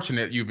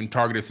unfortunate you've been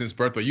targeted since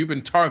birth, but you've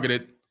been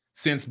targeted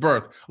since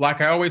birth.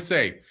 Like I always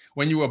say,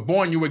 when you were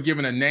born, you were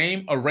given a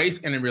name, a race,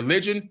 and a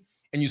religion,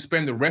 and you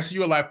spend the rest of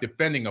your life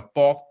defending a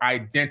false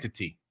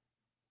identity.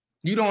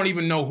 You don't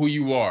even know who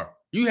you are.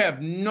 You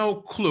have no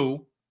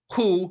clue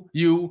who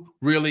you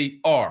really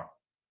are.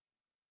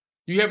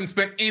 You haven't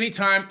spent any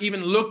time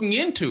even looking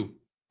into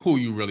who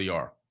you really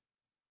are.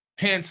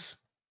 Hence,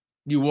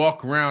 you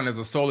walk around as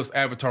a soulless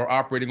avatar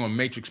operating on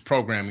matrix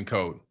programming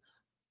code.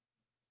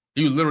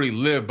 You literally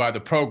live by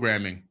the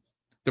programming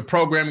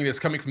that's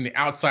coming from the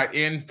outside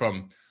in,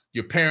 from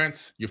your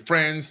parents, your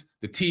friends,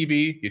 the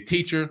TV, your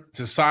teacher,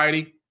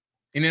 society,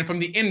 and then from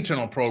the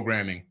internal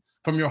programming,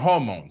 from your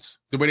hormones,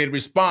 the way they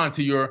respond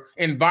to your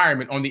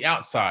environment on the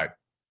outside.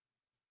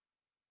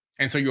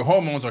 And so your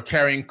hormones are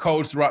carrying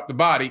codes throughout the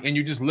body, and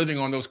you're just living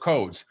on those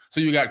codes. So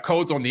you got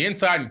codes on the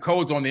inside and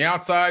codes on the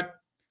outside,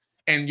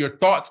 and your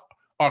thoughts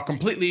are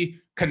completely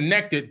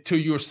connected to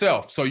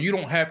yourself. So you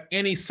don't have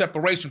any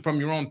separation from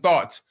your own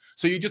thoughts.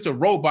 So you're just a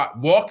robot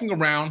walking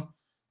around,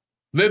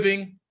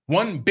 living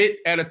one bit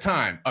at a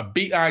time, a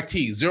bit,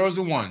 zeros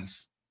and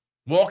ones,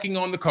 walking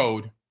on the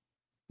code,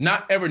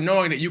 not ever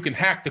knowing that you can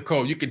hack the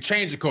code, you can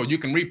change the code, you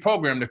can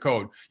reprogram the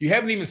code. You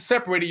haven't even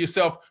separated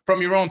yourself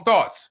from your own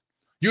thoughts.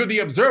 You're the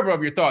observer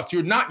of your thoughts.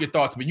 You're not your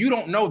thoughts, but you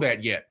don't know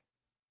that yet.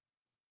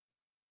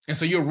 And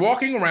so you're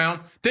walking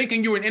around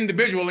thinking you're an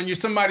individual and you're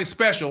somebody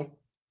special,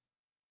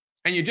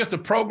 and you're just a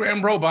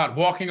programmed robot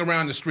walking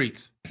around the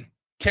streets,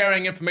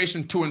 carrying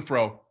information to and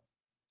fro,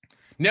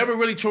 never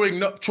really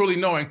truly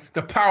knowing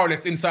the power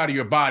that's inside of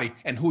your body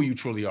and who you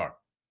truly are.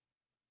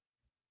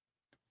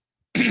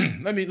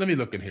 Let me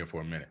look in here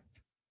for a minute.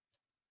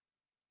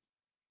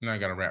 Now I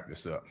got to wrap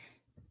this up.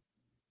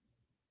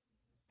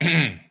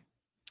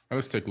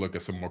 Let's take a look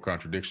at some more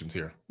contradictions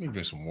here. Let me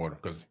drink some water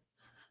because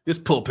this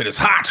pulpit is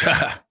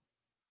hot.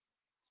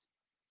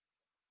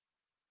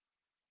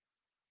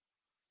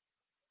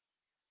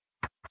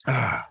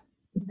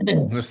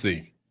 Let's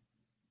see.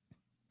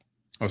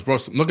 I'm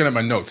looking at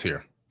my notes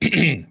here.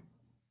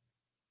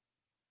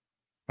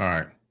 All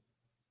right.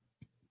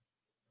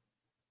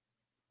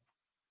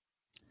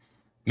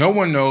 No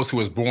one knows who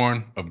was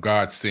born of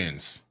God's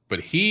sins, but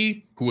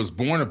he who is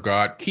born of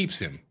God keeps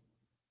him,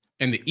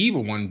 and the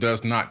evil one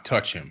does not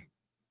touch him.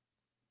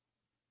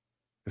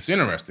 It's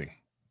interesting.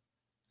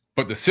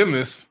 But the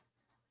sinless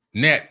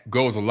net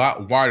goes a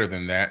lot wider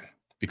than that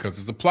because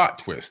it's a plot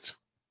twist.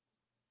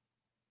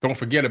 Don't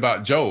forget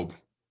about Job.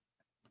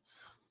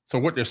 So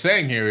what they're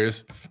saying here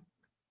is,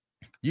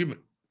 you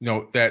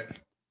know, that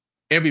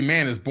every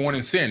man is born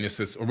in sin. It's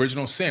this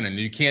original sin, and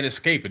you can't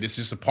escape it. It's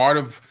just a part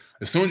of,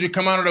 as soon as you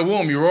come out of the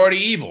womb, you're already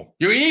evil.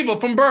 You're evil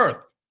from birth.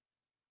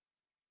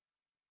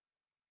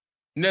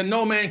 And then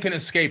no man can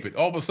escape it.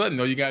 All of a sudden,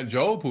 though, you got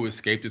Job who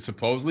escaped it.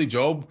 Supposedly,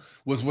 Job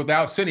was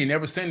without sin. He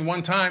never sinned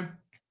one time.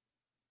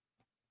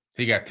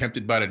 He got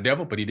tempted by the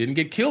devil, but he didn't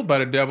get killed by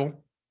the devil.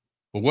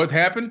 But what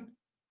happened?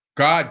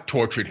 God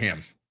tortured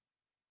him,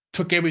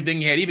 took everything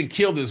he had, even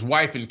killed his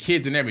wife and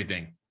kids and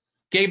everything,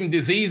 gave him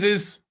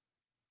diseases,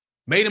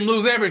 made him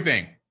lose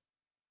everything.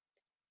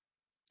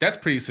 That's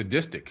pretty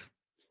sadistic.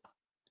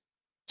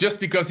 Just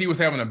because he was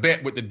having a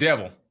bet with the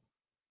devil.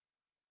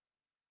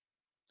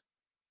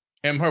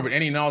 M. Herbert,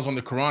 any knowledge on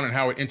the Quran and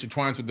how it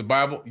intertwines with the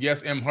Bible?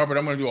 Yes, M. Herbert,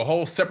 I'm going to do a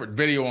whole separate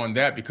video on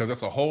that because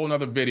that's a whole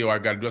nother video I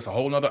got to do. That's a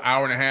whole nother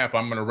hour and a half.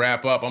 I'm going to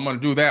wrap up. I'm going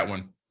to do that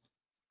one.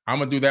 I'm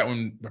going to do that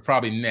one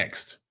probably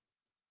next.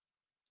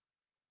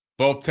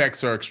 Both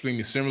texts are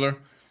extremely similar,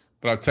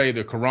 but I'll tell you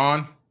the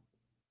Quran,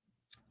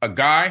 a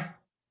guy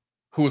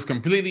who is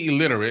completely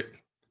illiterate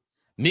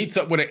meets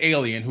up with an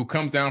alien who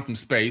comes down from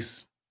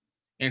space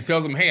and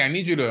tells him, hey, I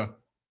need you to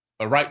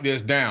write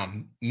this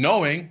down,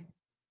 knowing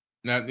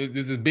now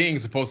this being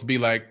is supposed to be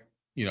like,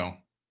 you know,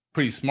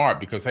 pretty smart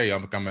because, hey,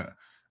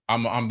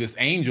 I'm this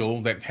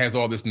angel that has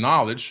all this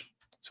knowledge.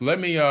 So let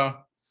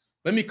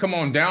me come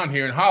on down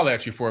here and holler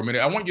at you for a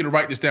minute. I want you to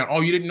write this down.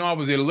 Oh, you didn't know I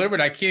was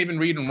illiterate? I can't even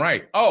read and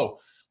write. Oh,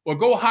 well,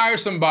 go hire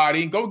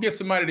somebody. Go get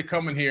somebody to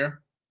come in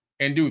here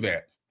and do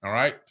that. All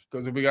right?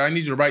 Because I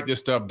need you to write this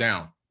stuff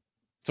down.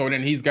 So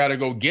then he's got to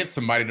go get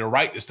somebody to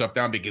write this stuff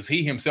down because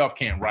he himself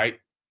can't write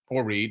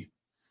or read.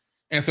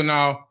 And so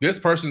now this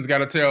person's got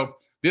to tell,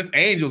 this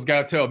angel's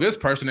got to tell this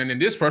person, and then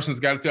this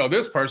person's got to tell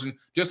this person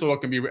just so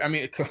it can be, I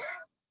mean,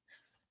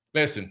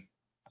 listen,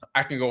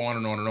 I can go on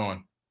and on and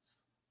on.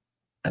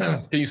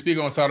 Can you speak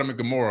on Sodom and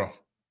Gomorrah?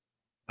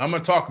 I'm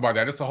going to talk about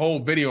that. It's a whole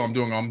video I'm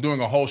doing. I'm doing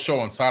a whole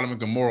show on Sodom and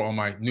Gomorrah on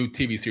my new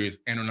TV series,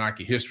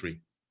 Anunnaki History.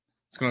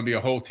 It's going to be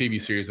a whole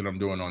TV series that I'm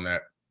doing on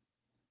that.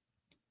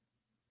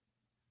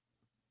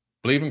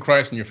 Believe in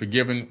Christ and you're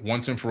forgiven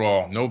once and for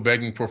all. No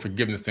begging for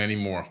forgiveness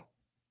anymore.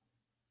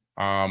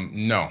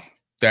 No,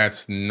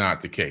 that's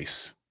not the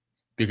case.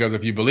 Because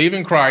if you believe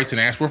in Christ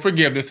and ask for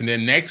forgiveness, and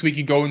then next week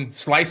you go and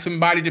slice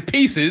somebody to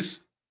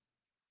pieces,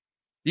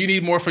 you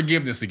need more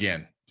forgiveness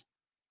again.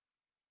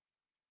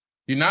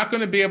 You're not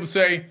going to be able to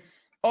say,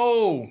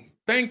 oh,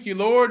 thank you,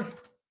 Lord.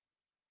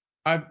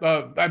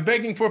 I'm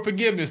begging for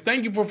forgiveness.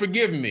 Thank you for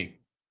forgiving me.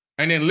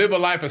 And then live a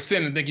life of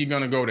sin and think you're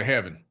going to go to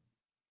heaven.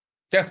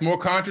 That's more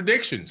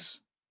contradictions.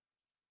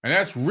 And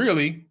that's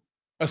really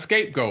a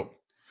scapegoat.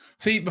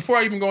 See, before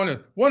I even go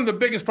into, one of the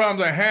biggest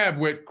problems I have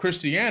with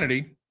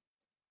Christianity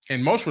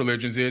and most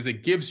religions is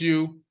it gives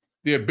you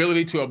the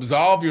ability to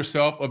absolve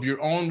yourself of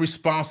your own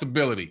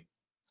responsibility,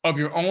 of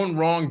your own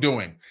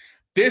wrongdoing.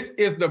 This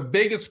is the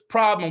biggest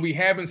problem we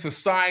have in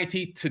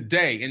society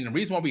today. And the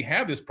reason why we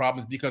have this problem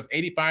is because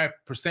 85%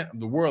 of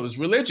the world is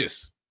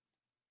religious.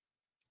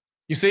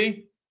 You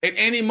see, at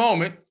any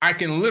moment, I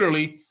can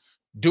literally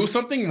do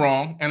something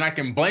wrong and I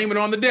can blame it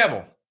on the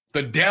devil.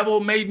 The devil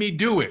made me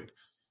do it.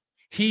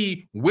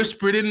 He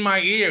whispered in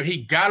my ear.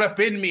 He got up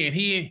in me and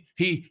he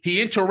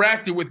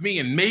interacted with me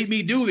and made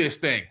me do this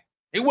thing.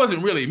 It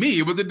wasn't really me.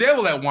 It was the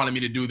devil that wanted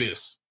me to do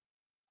this.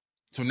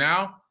 So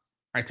now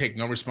I take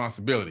no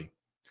responsibility.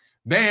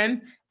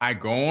 Then I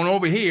go on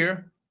over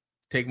here,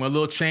 take my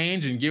little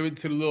change and give it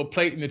to the little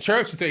plate in the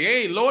church and say,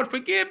 hey, Lord,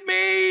 forgive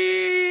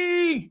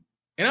me.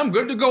 And I'm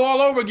good to go all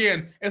over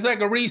again. It's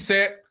like a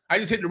reset. I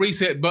just hit the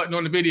reset button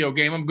on the video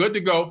game. I'm good to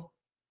go.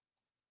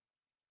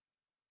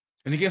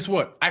 And then guess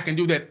what? I can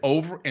do that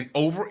over and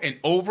over and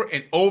over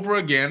and over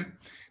again,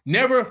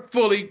 never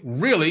fully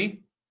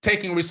really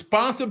taking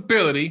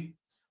responsibility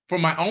for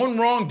my own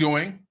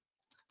wrongdoing,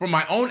 for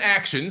my own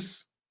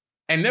actions,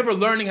 and never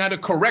learning how to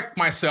correct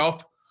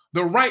myself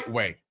the right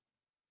way.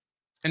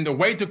 And the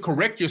way to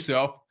correct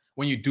yourself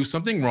when you do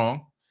something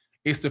wrong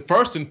is to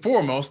first and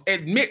foremost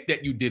admit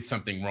that you did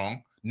something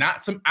wrong.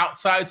 Not some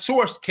outside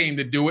source came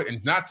to do it,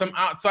 and not some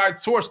outside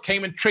source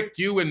came and tricked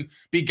you and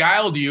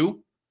beguiled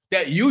you.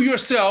 That you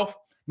yourself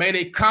made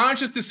a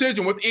conscious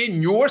decision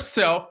within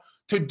yourself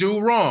to do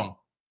wrong.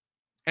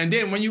 And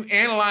then when you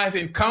analyze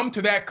and come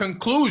to that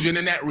conclusion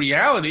and that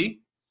reality,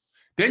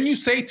 then you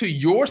say to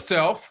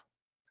yourself,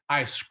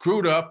 I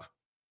screwed up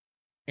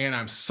and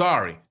I'm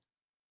sorry.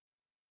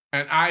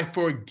 And I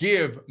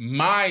forgive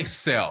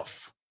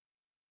myself.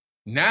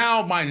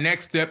 Now my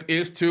next step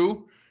is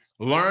to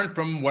learn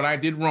from what I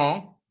did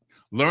wrong,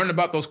 learn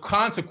about those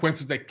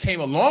consequences that came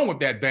along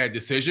with that bad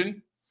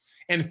decision,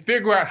 and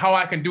figure out how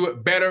I can do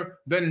it better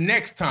the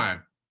next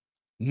time.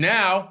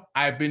 Now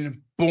I've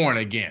been born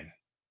again.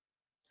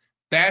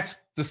 That's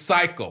the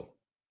cycle.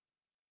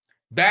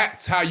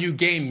 That's how you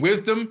gain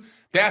wisdom.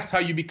 That's how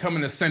you become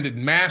an ascended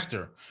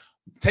master.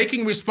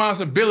 Taking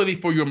responsibility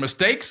for your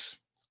mistakes,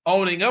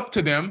 owning up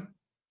to them,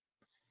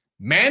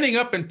 manning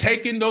up and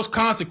taking those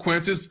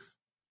consequences,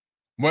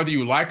 whether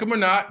you like them or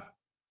not,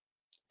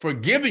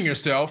 forgiving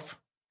yourself,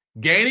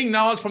 gaining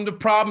knowledge from the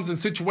problems and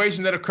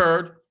situations that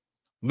occurred,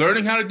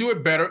 learning how to do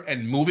it better,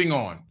 and moving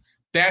on.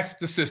 That's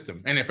the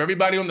system. And if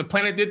everybody on the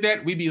planet did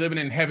that, we'd be living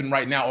in heaven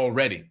right now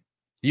already.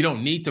 You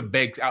don't need to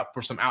beg out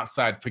for some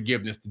outside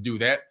forgiveness to do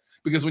that,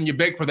 because when you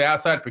beg for the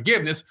outside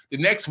forgiveness, the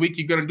next week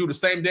you're going to do the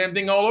same damn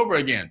thing all over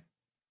again.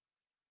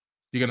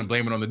 You're going to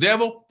blame it on the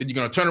devil, then you're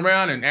going to turn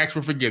around and ask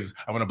for forgiveness.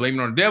 I'm going to blame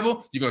it on the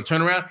devil, you're going to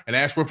turn around and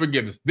ask for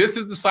forgiveness. This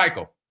is the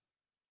cycle.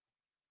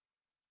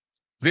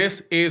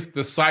 This is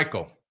the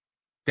cycle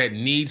that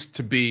needs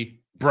to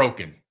be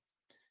broken.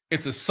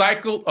 It's a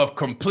cycle of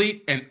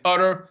complete and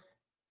utter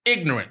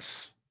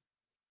ignorance.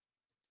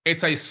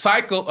 It's a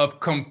cycle of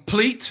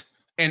complete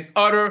and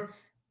utter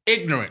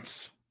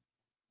ignorance.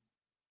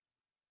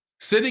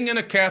 Sitting in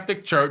a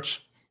Catholic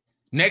church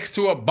next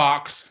to a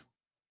box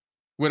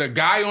with a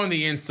guy on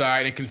the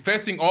inside and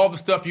confessing all the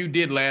stuff you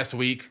did last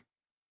week.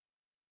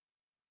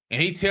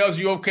 And he tells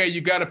you, okay,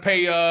 you got to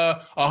pay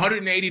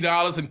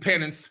 $180 in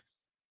penance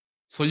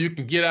so you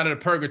can get out of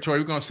the purgatory.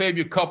 We're going to save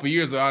you a couple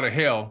years out of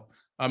hell.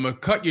 I'm going to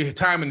cut your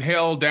time in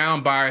hell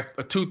down by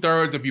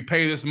 2/3 if you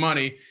pay this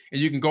money,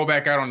 and you can go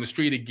back out on the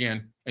street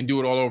again and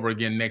do it all over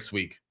again next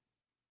week.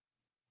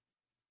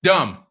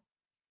 Dumb.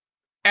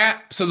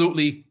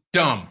 Absolutely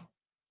dumb.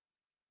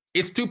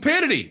 It's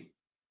stupidity.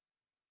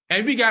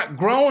 And we got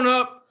grown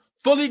up,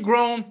 fully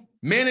grown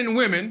men and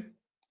women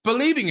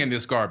believing in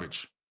this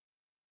garbage.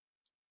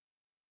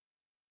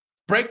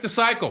 Break the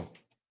cycle.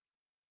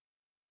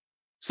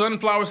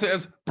 Sunflower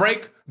says,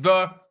 break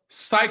the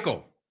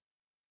cycle.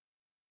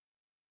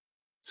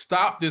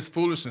 Stop this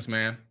foolishness,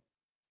 man.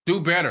 Do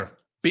better.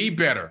 Be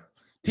better.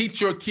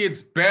 Teach your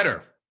kids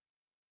better.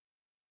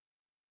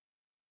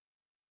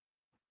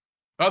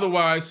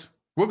 Otherwise,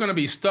 we're going to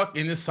be stuck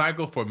in this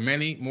cycle for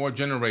many more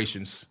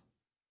generations.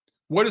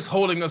 What is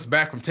holding us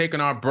back from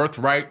taking our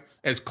birthright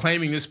as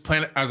claiming this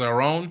planet as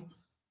our own?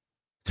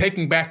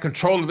 Taking back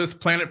control of this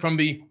planet from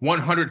the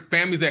 100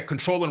 families that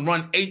control and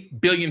run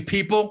 8 billion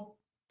people?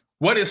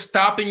 What is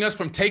stopping us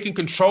from taking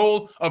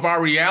control of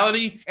our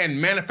reality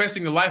and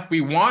manifesting the life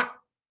we want?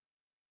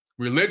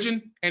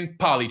 Religion and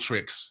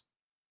polytricks.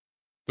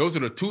 Those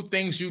are the two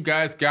things you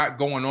guys got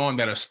going on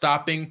that are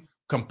stopping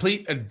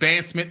complete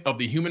advancement of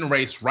the human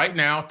race right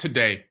now,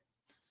 today.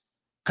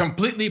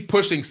 Completely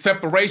pushing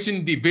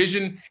separation,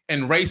 division,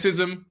 and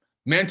racism,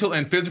 mental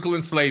and physical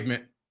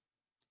enslavement.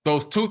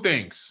 Those two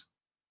things,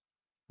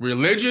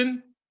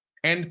 religion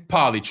and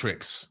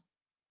polytricks.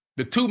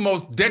 The two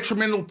most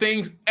detrimental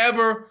things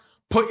ever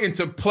put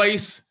into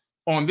place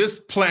on this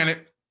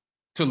planet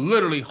to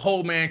literally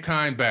hold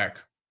mankind back.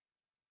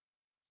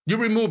 You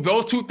remove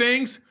those two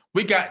things,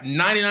 we got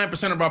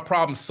 99% of our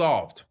problems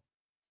solved.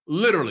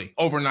 Literally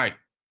overnight.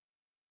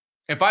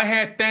 If I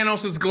had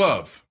Thanos'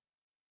 glove,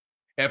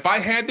 if I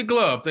had the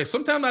glove,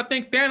 sometimes I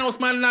think Thanos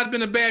might not have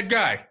been a bad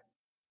guy.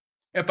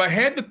 If I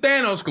had the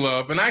Thanos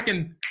glove and I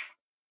can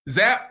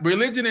zap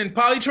religion and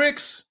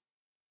polytricks,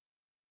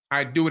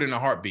 I'd do it in a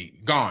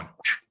heartbeat. Gone.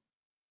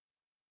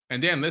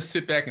 And then let's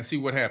sit back and see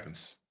what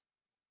happens.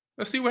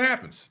 Let's see what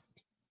happens.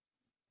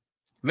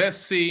 Let's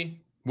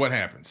see what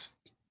happens.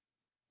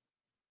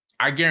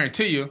 I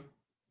guarantee you,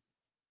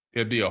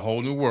 it'll be a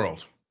whole new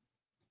world.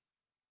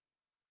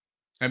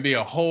 And be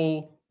a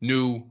whole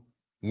new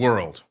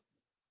world.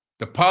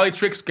 The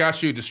polytricks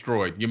got you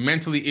destroyed. You're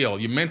mentally ill.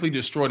 You're mentally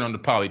destroyed on the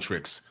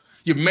polytricks.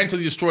 You're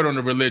mentally destroyed on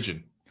the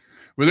religion.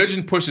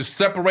 Religion pushes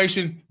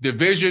separation,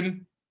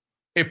 division.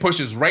 It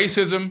pushes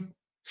racism,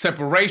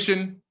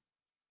 separation.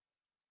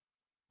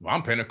 Well,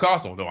 I'm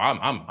Pentecostal. No,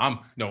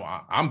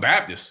 I'm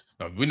Baptist.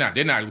 No,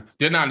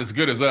 they're not as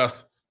good as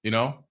us, you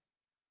know.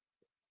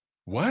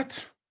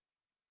 What?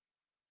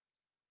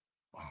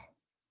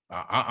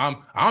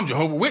 I'm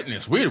Jehovah's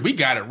Witness. We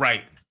got it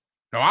right.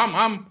 No,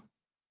 I'm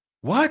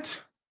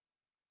what?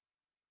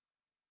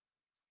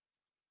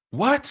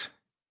 What?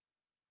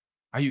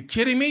 Are you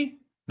kidding me?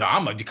 No,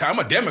 I'm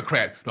a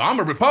Democrat. No, I'm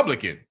a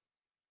Republican.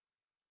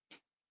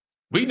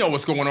 We know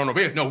what's going on over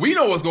here. No, we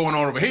know what's going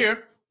on over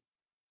here.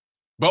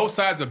 Both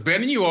sides are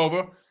bending you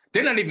over.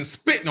 They're not even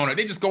spitting on it.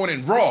 They're just going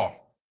in raw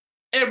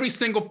every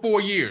single 4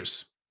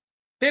 years.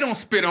 They don't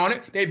spit on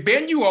it. They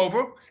bend you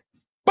over.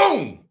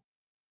 Boom.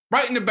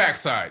 Right in the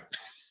backside.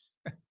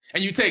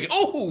 And you take it.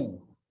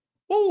 Oh,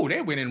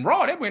 they went in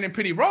raw. They went in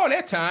pretty raw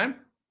that time.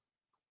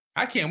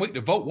 I can't wait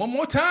to vote one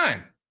more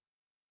time.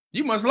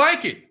 You must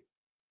like it.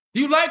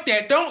 You like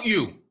that, don't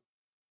you?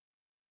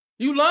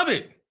 You love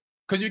it.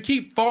 Because you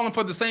keep falling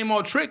for the same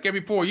old trick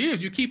every 4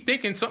 years. You keep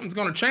thinking something's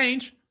going to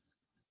change.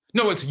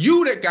 No, it's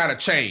you that got to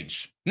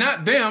change,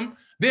 not them.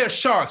 They're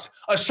sharks.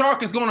 A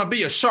shark is going to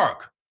be a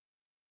shark.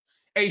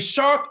 A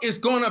shark is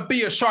going to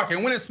be a shark.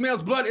 And when it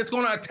smells blood, it's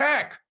going to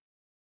attack.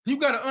 You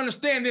got to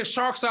understand there's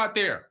sharks out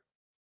there.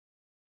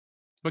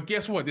 But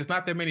guess what? There's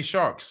not that many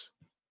sharks.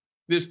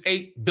 There's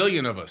 8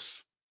 billion of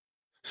us.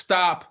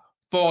 Stop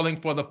falling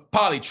for the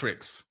poly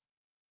tricks.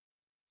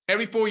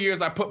 Every 4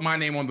 years, I put my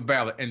name on the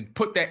ballot and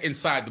put that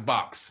inside the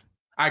box.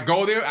 I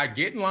go there, I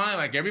get in line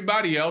like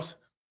everybody else.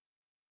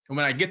 And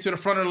when I get to the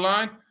front of the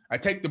line, I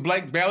take the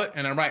blank ballot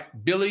and I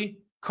write Billy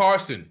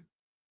Carson.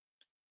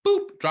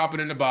 Boop, drop it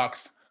in the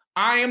box.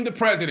 I am the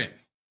president.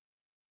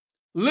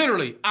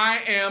 Literally, I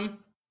am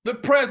the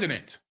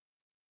president.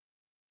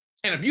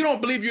 And if you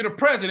don't believe you're the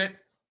president,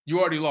 you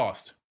already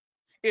lost.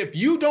 If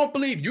you don't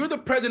believe you're the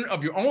president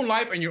of your own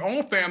life and your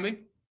own family,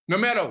 no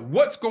matter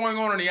what's going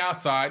on the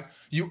outside,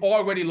 you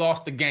already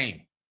lost the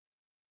game.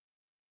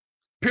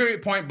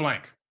 Period, point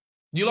blank.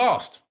 You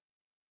lost.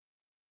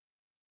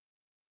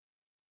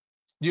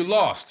 You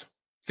lost.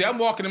 See, I'm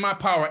walking in my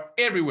power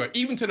everywhere,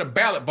 even to the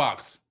ballot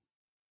box.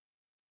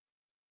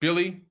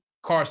 Billy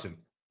Carson.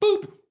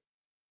 Boop.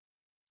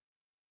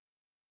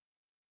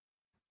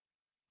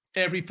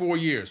 Every 4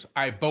 years,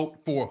 I vote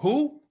for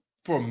who?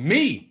 For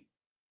me.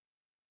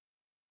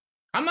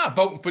 I'm not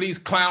voting for these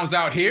clowns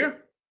out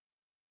here.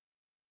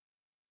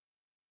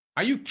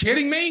 Are you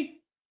kidding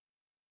me?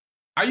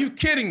 Are you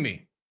kidding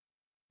me?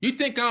 You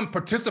think I'm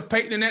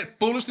participating in that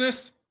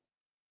foolishness?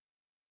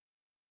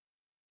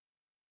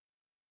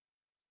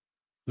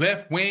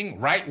 Left wing,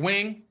 right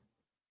wing.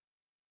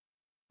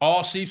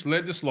 All sheep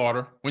led to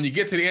slaughter. When you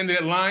get to the end of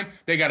that line,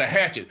 they got a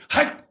hatchet.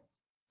 Hey!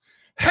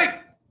 Hey!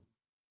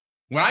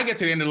 When I get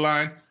to the end of the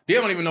line, they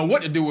don't even know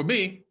what to do with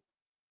me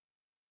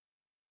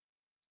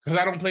because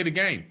I don't play the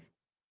game.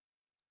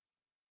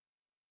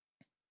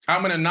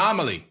 I'm an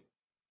anomaly.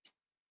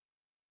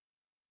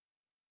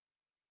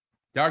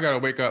 Y'all got to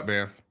wake up,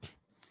 man.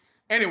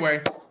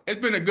 Anyway, it's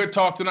been a good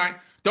talk tonight.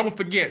 Don't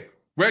forget,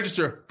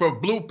 register for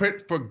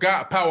Blueprint for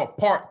God Power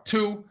Part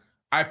 2.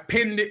 I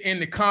pinned it in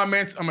the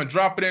comments. I'm going to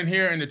drop it in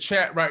here in the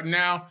chat right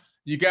now.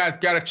 You guys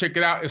got to check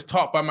it out. It's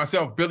taught by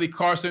myself, Billy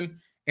Carson,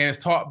 and it's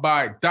taught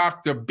by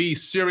Dr. B.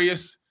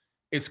 Sirius.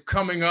 It's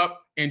coming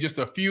up in just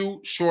a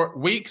few short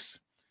weeks,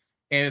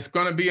 and it's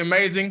going to be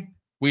amazing.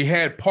 We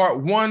had part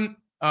 1,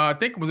 I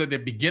think it was at the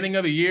beginning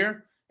of the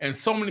year, and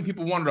so many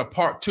people wanted a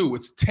part 2.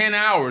 It's 10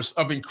 hours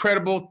of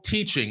incredible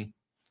teaching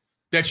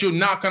that you're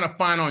not going to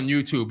find on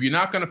YouTube. You're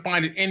not going to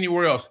find it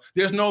anywhere else.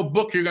 There's no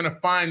book you're going to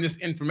find this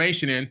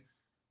information in.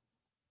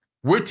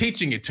 We're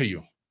teaching it to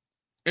you.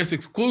 It's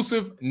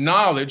exclusive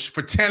knowledge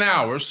for 10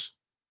 hours,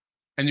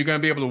 and you're going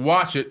to be able to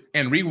watch it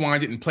and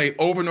rewind it and play it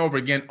over and over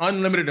again,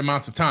 unlimited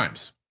amounts of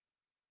times.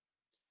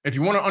 If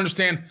you want to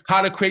understand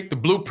how to create the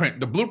blueprint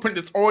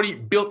that's already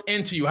built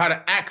into you, how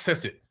to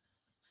access it,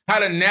 how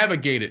to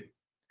navigate it,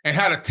 and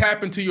how to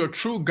tap into your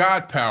true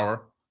God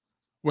power,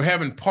 we're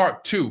having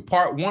part 2.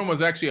 Part 1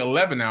 was actually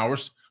 11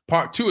 hours.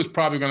 Part 2 is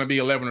probably going to be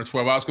 11 or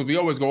 12 hours because we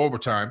always go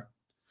overtime.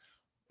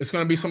 It's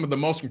going to be some of the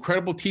most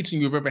incredible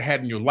teaching you've ever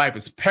had in your life.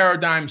 It's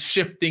paradigm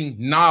shifting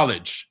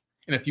knowledge.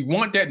 And if you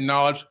want that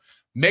knowledge,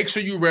 make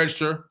sure you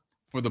register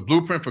for the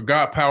Blueprint for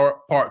God Power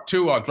Part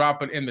 2. I'll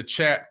drop it in the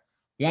chat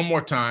one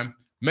more time.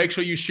 Make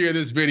sure you share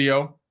this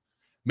video.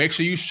 Make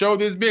sure you show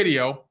this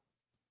video,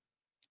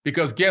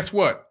 because guess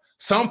what?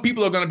 Some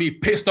people are going to be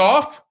pissed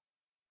off,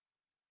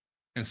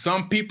 and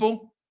some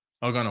people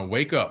are going to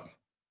wake up.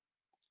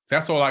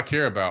 That's all I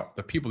care about,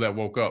 the people that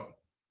woke up.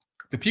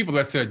 The people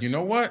that said, you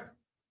know what?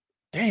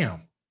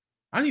 Damn,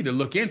 I need to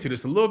look into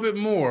this a little bit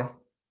more.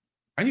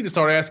 I need to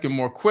start asking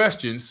more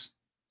questions.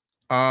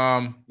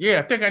 I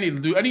think I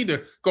need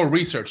to go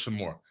research some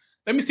more.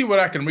 Let me see what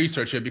I can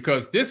research here,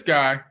 because this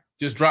guy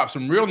just dropped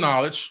some real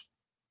knowledge,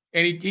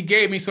 and he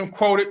gave me some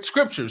quoted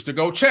scriptures to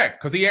go check,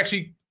 because he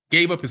actually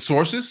gave up his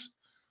sources.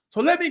 So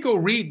let me go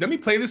read. Let me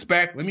play this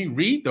back. Let me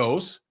read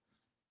those.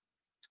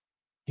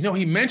 You know,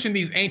 he mentioned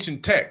these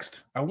ancient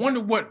texts. I wonder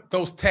what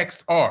those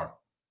texts are.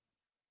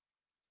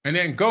 And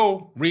then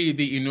go read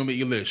the Enuma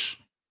Elish,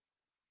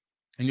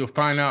 and you'll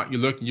find out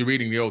you're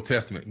reading the Old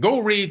Testament. Go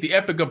read the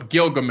Epic of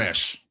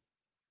Gilgamesh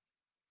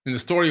in the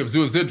story of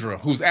Zuazidra,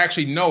 who's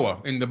actually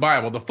Noah in the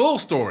Bible, the full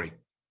story.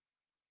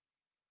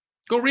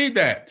 Go read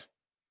that.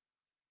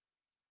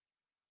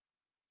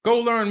 Go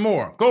learn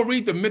more. Go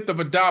read the myth of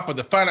Adapa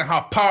to find out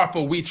how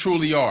powerful we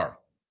truly are.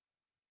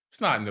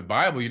 It's not in the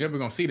Bible. You're never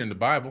going to see it in the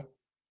Bible.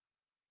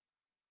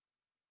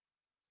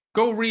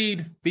 Go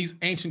read these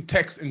ancient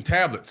texts and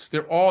tablets.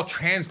 They're all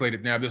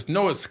translated now. There's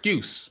no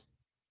excuse.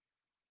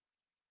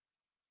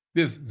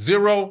 There's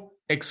zero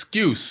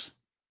excuse.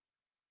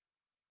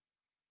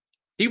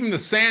 Even the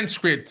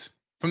Sanskrit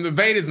from the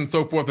Vedas and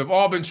so forth have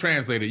all been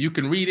translated. You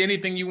can read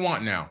anything you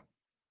want now.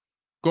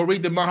 Go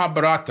read the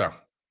Mahabharata.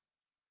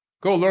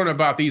 Go learn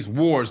about these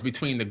wars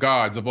between the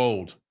gods of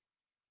old.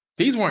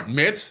 These weren't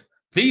myths.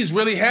 These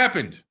really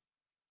happened.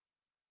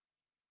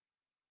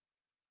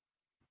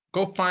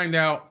 Go find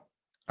out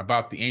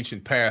about the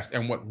ancient past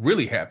and what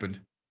really happened,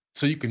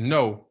 so you can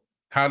know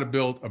how to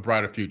build a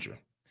brighter future.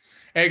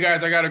 Hey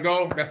guys, I gotta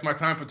go. That's my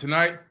time for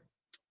tonight.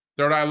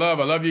 Third Eye Love,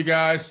 I love you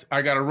guys.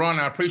 I gotta run.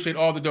 I appreciate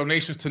all the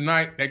donations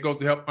tonight. That goes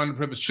to help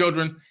underprivileged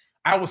children.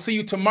 I will see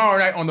you tomorrow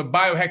night on the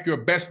Biohack Your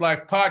Best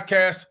Life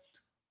podcast.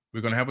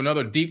 We're gonna have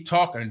another deep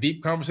talk and a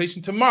deep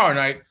conversation tomorrow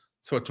night.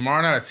 So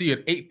tomorrow night, I see you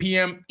at 8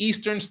 p.m.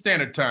 Eastern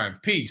Standard Time.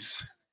 Peace.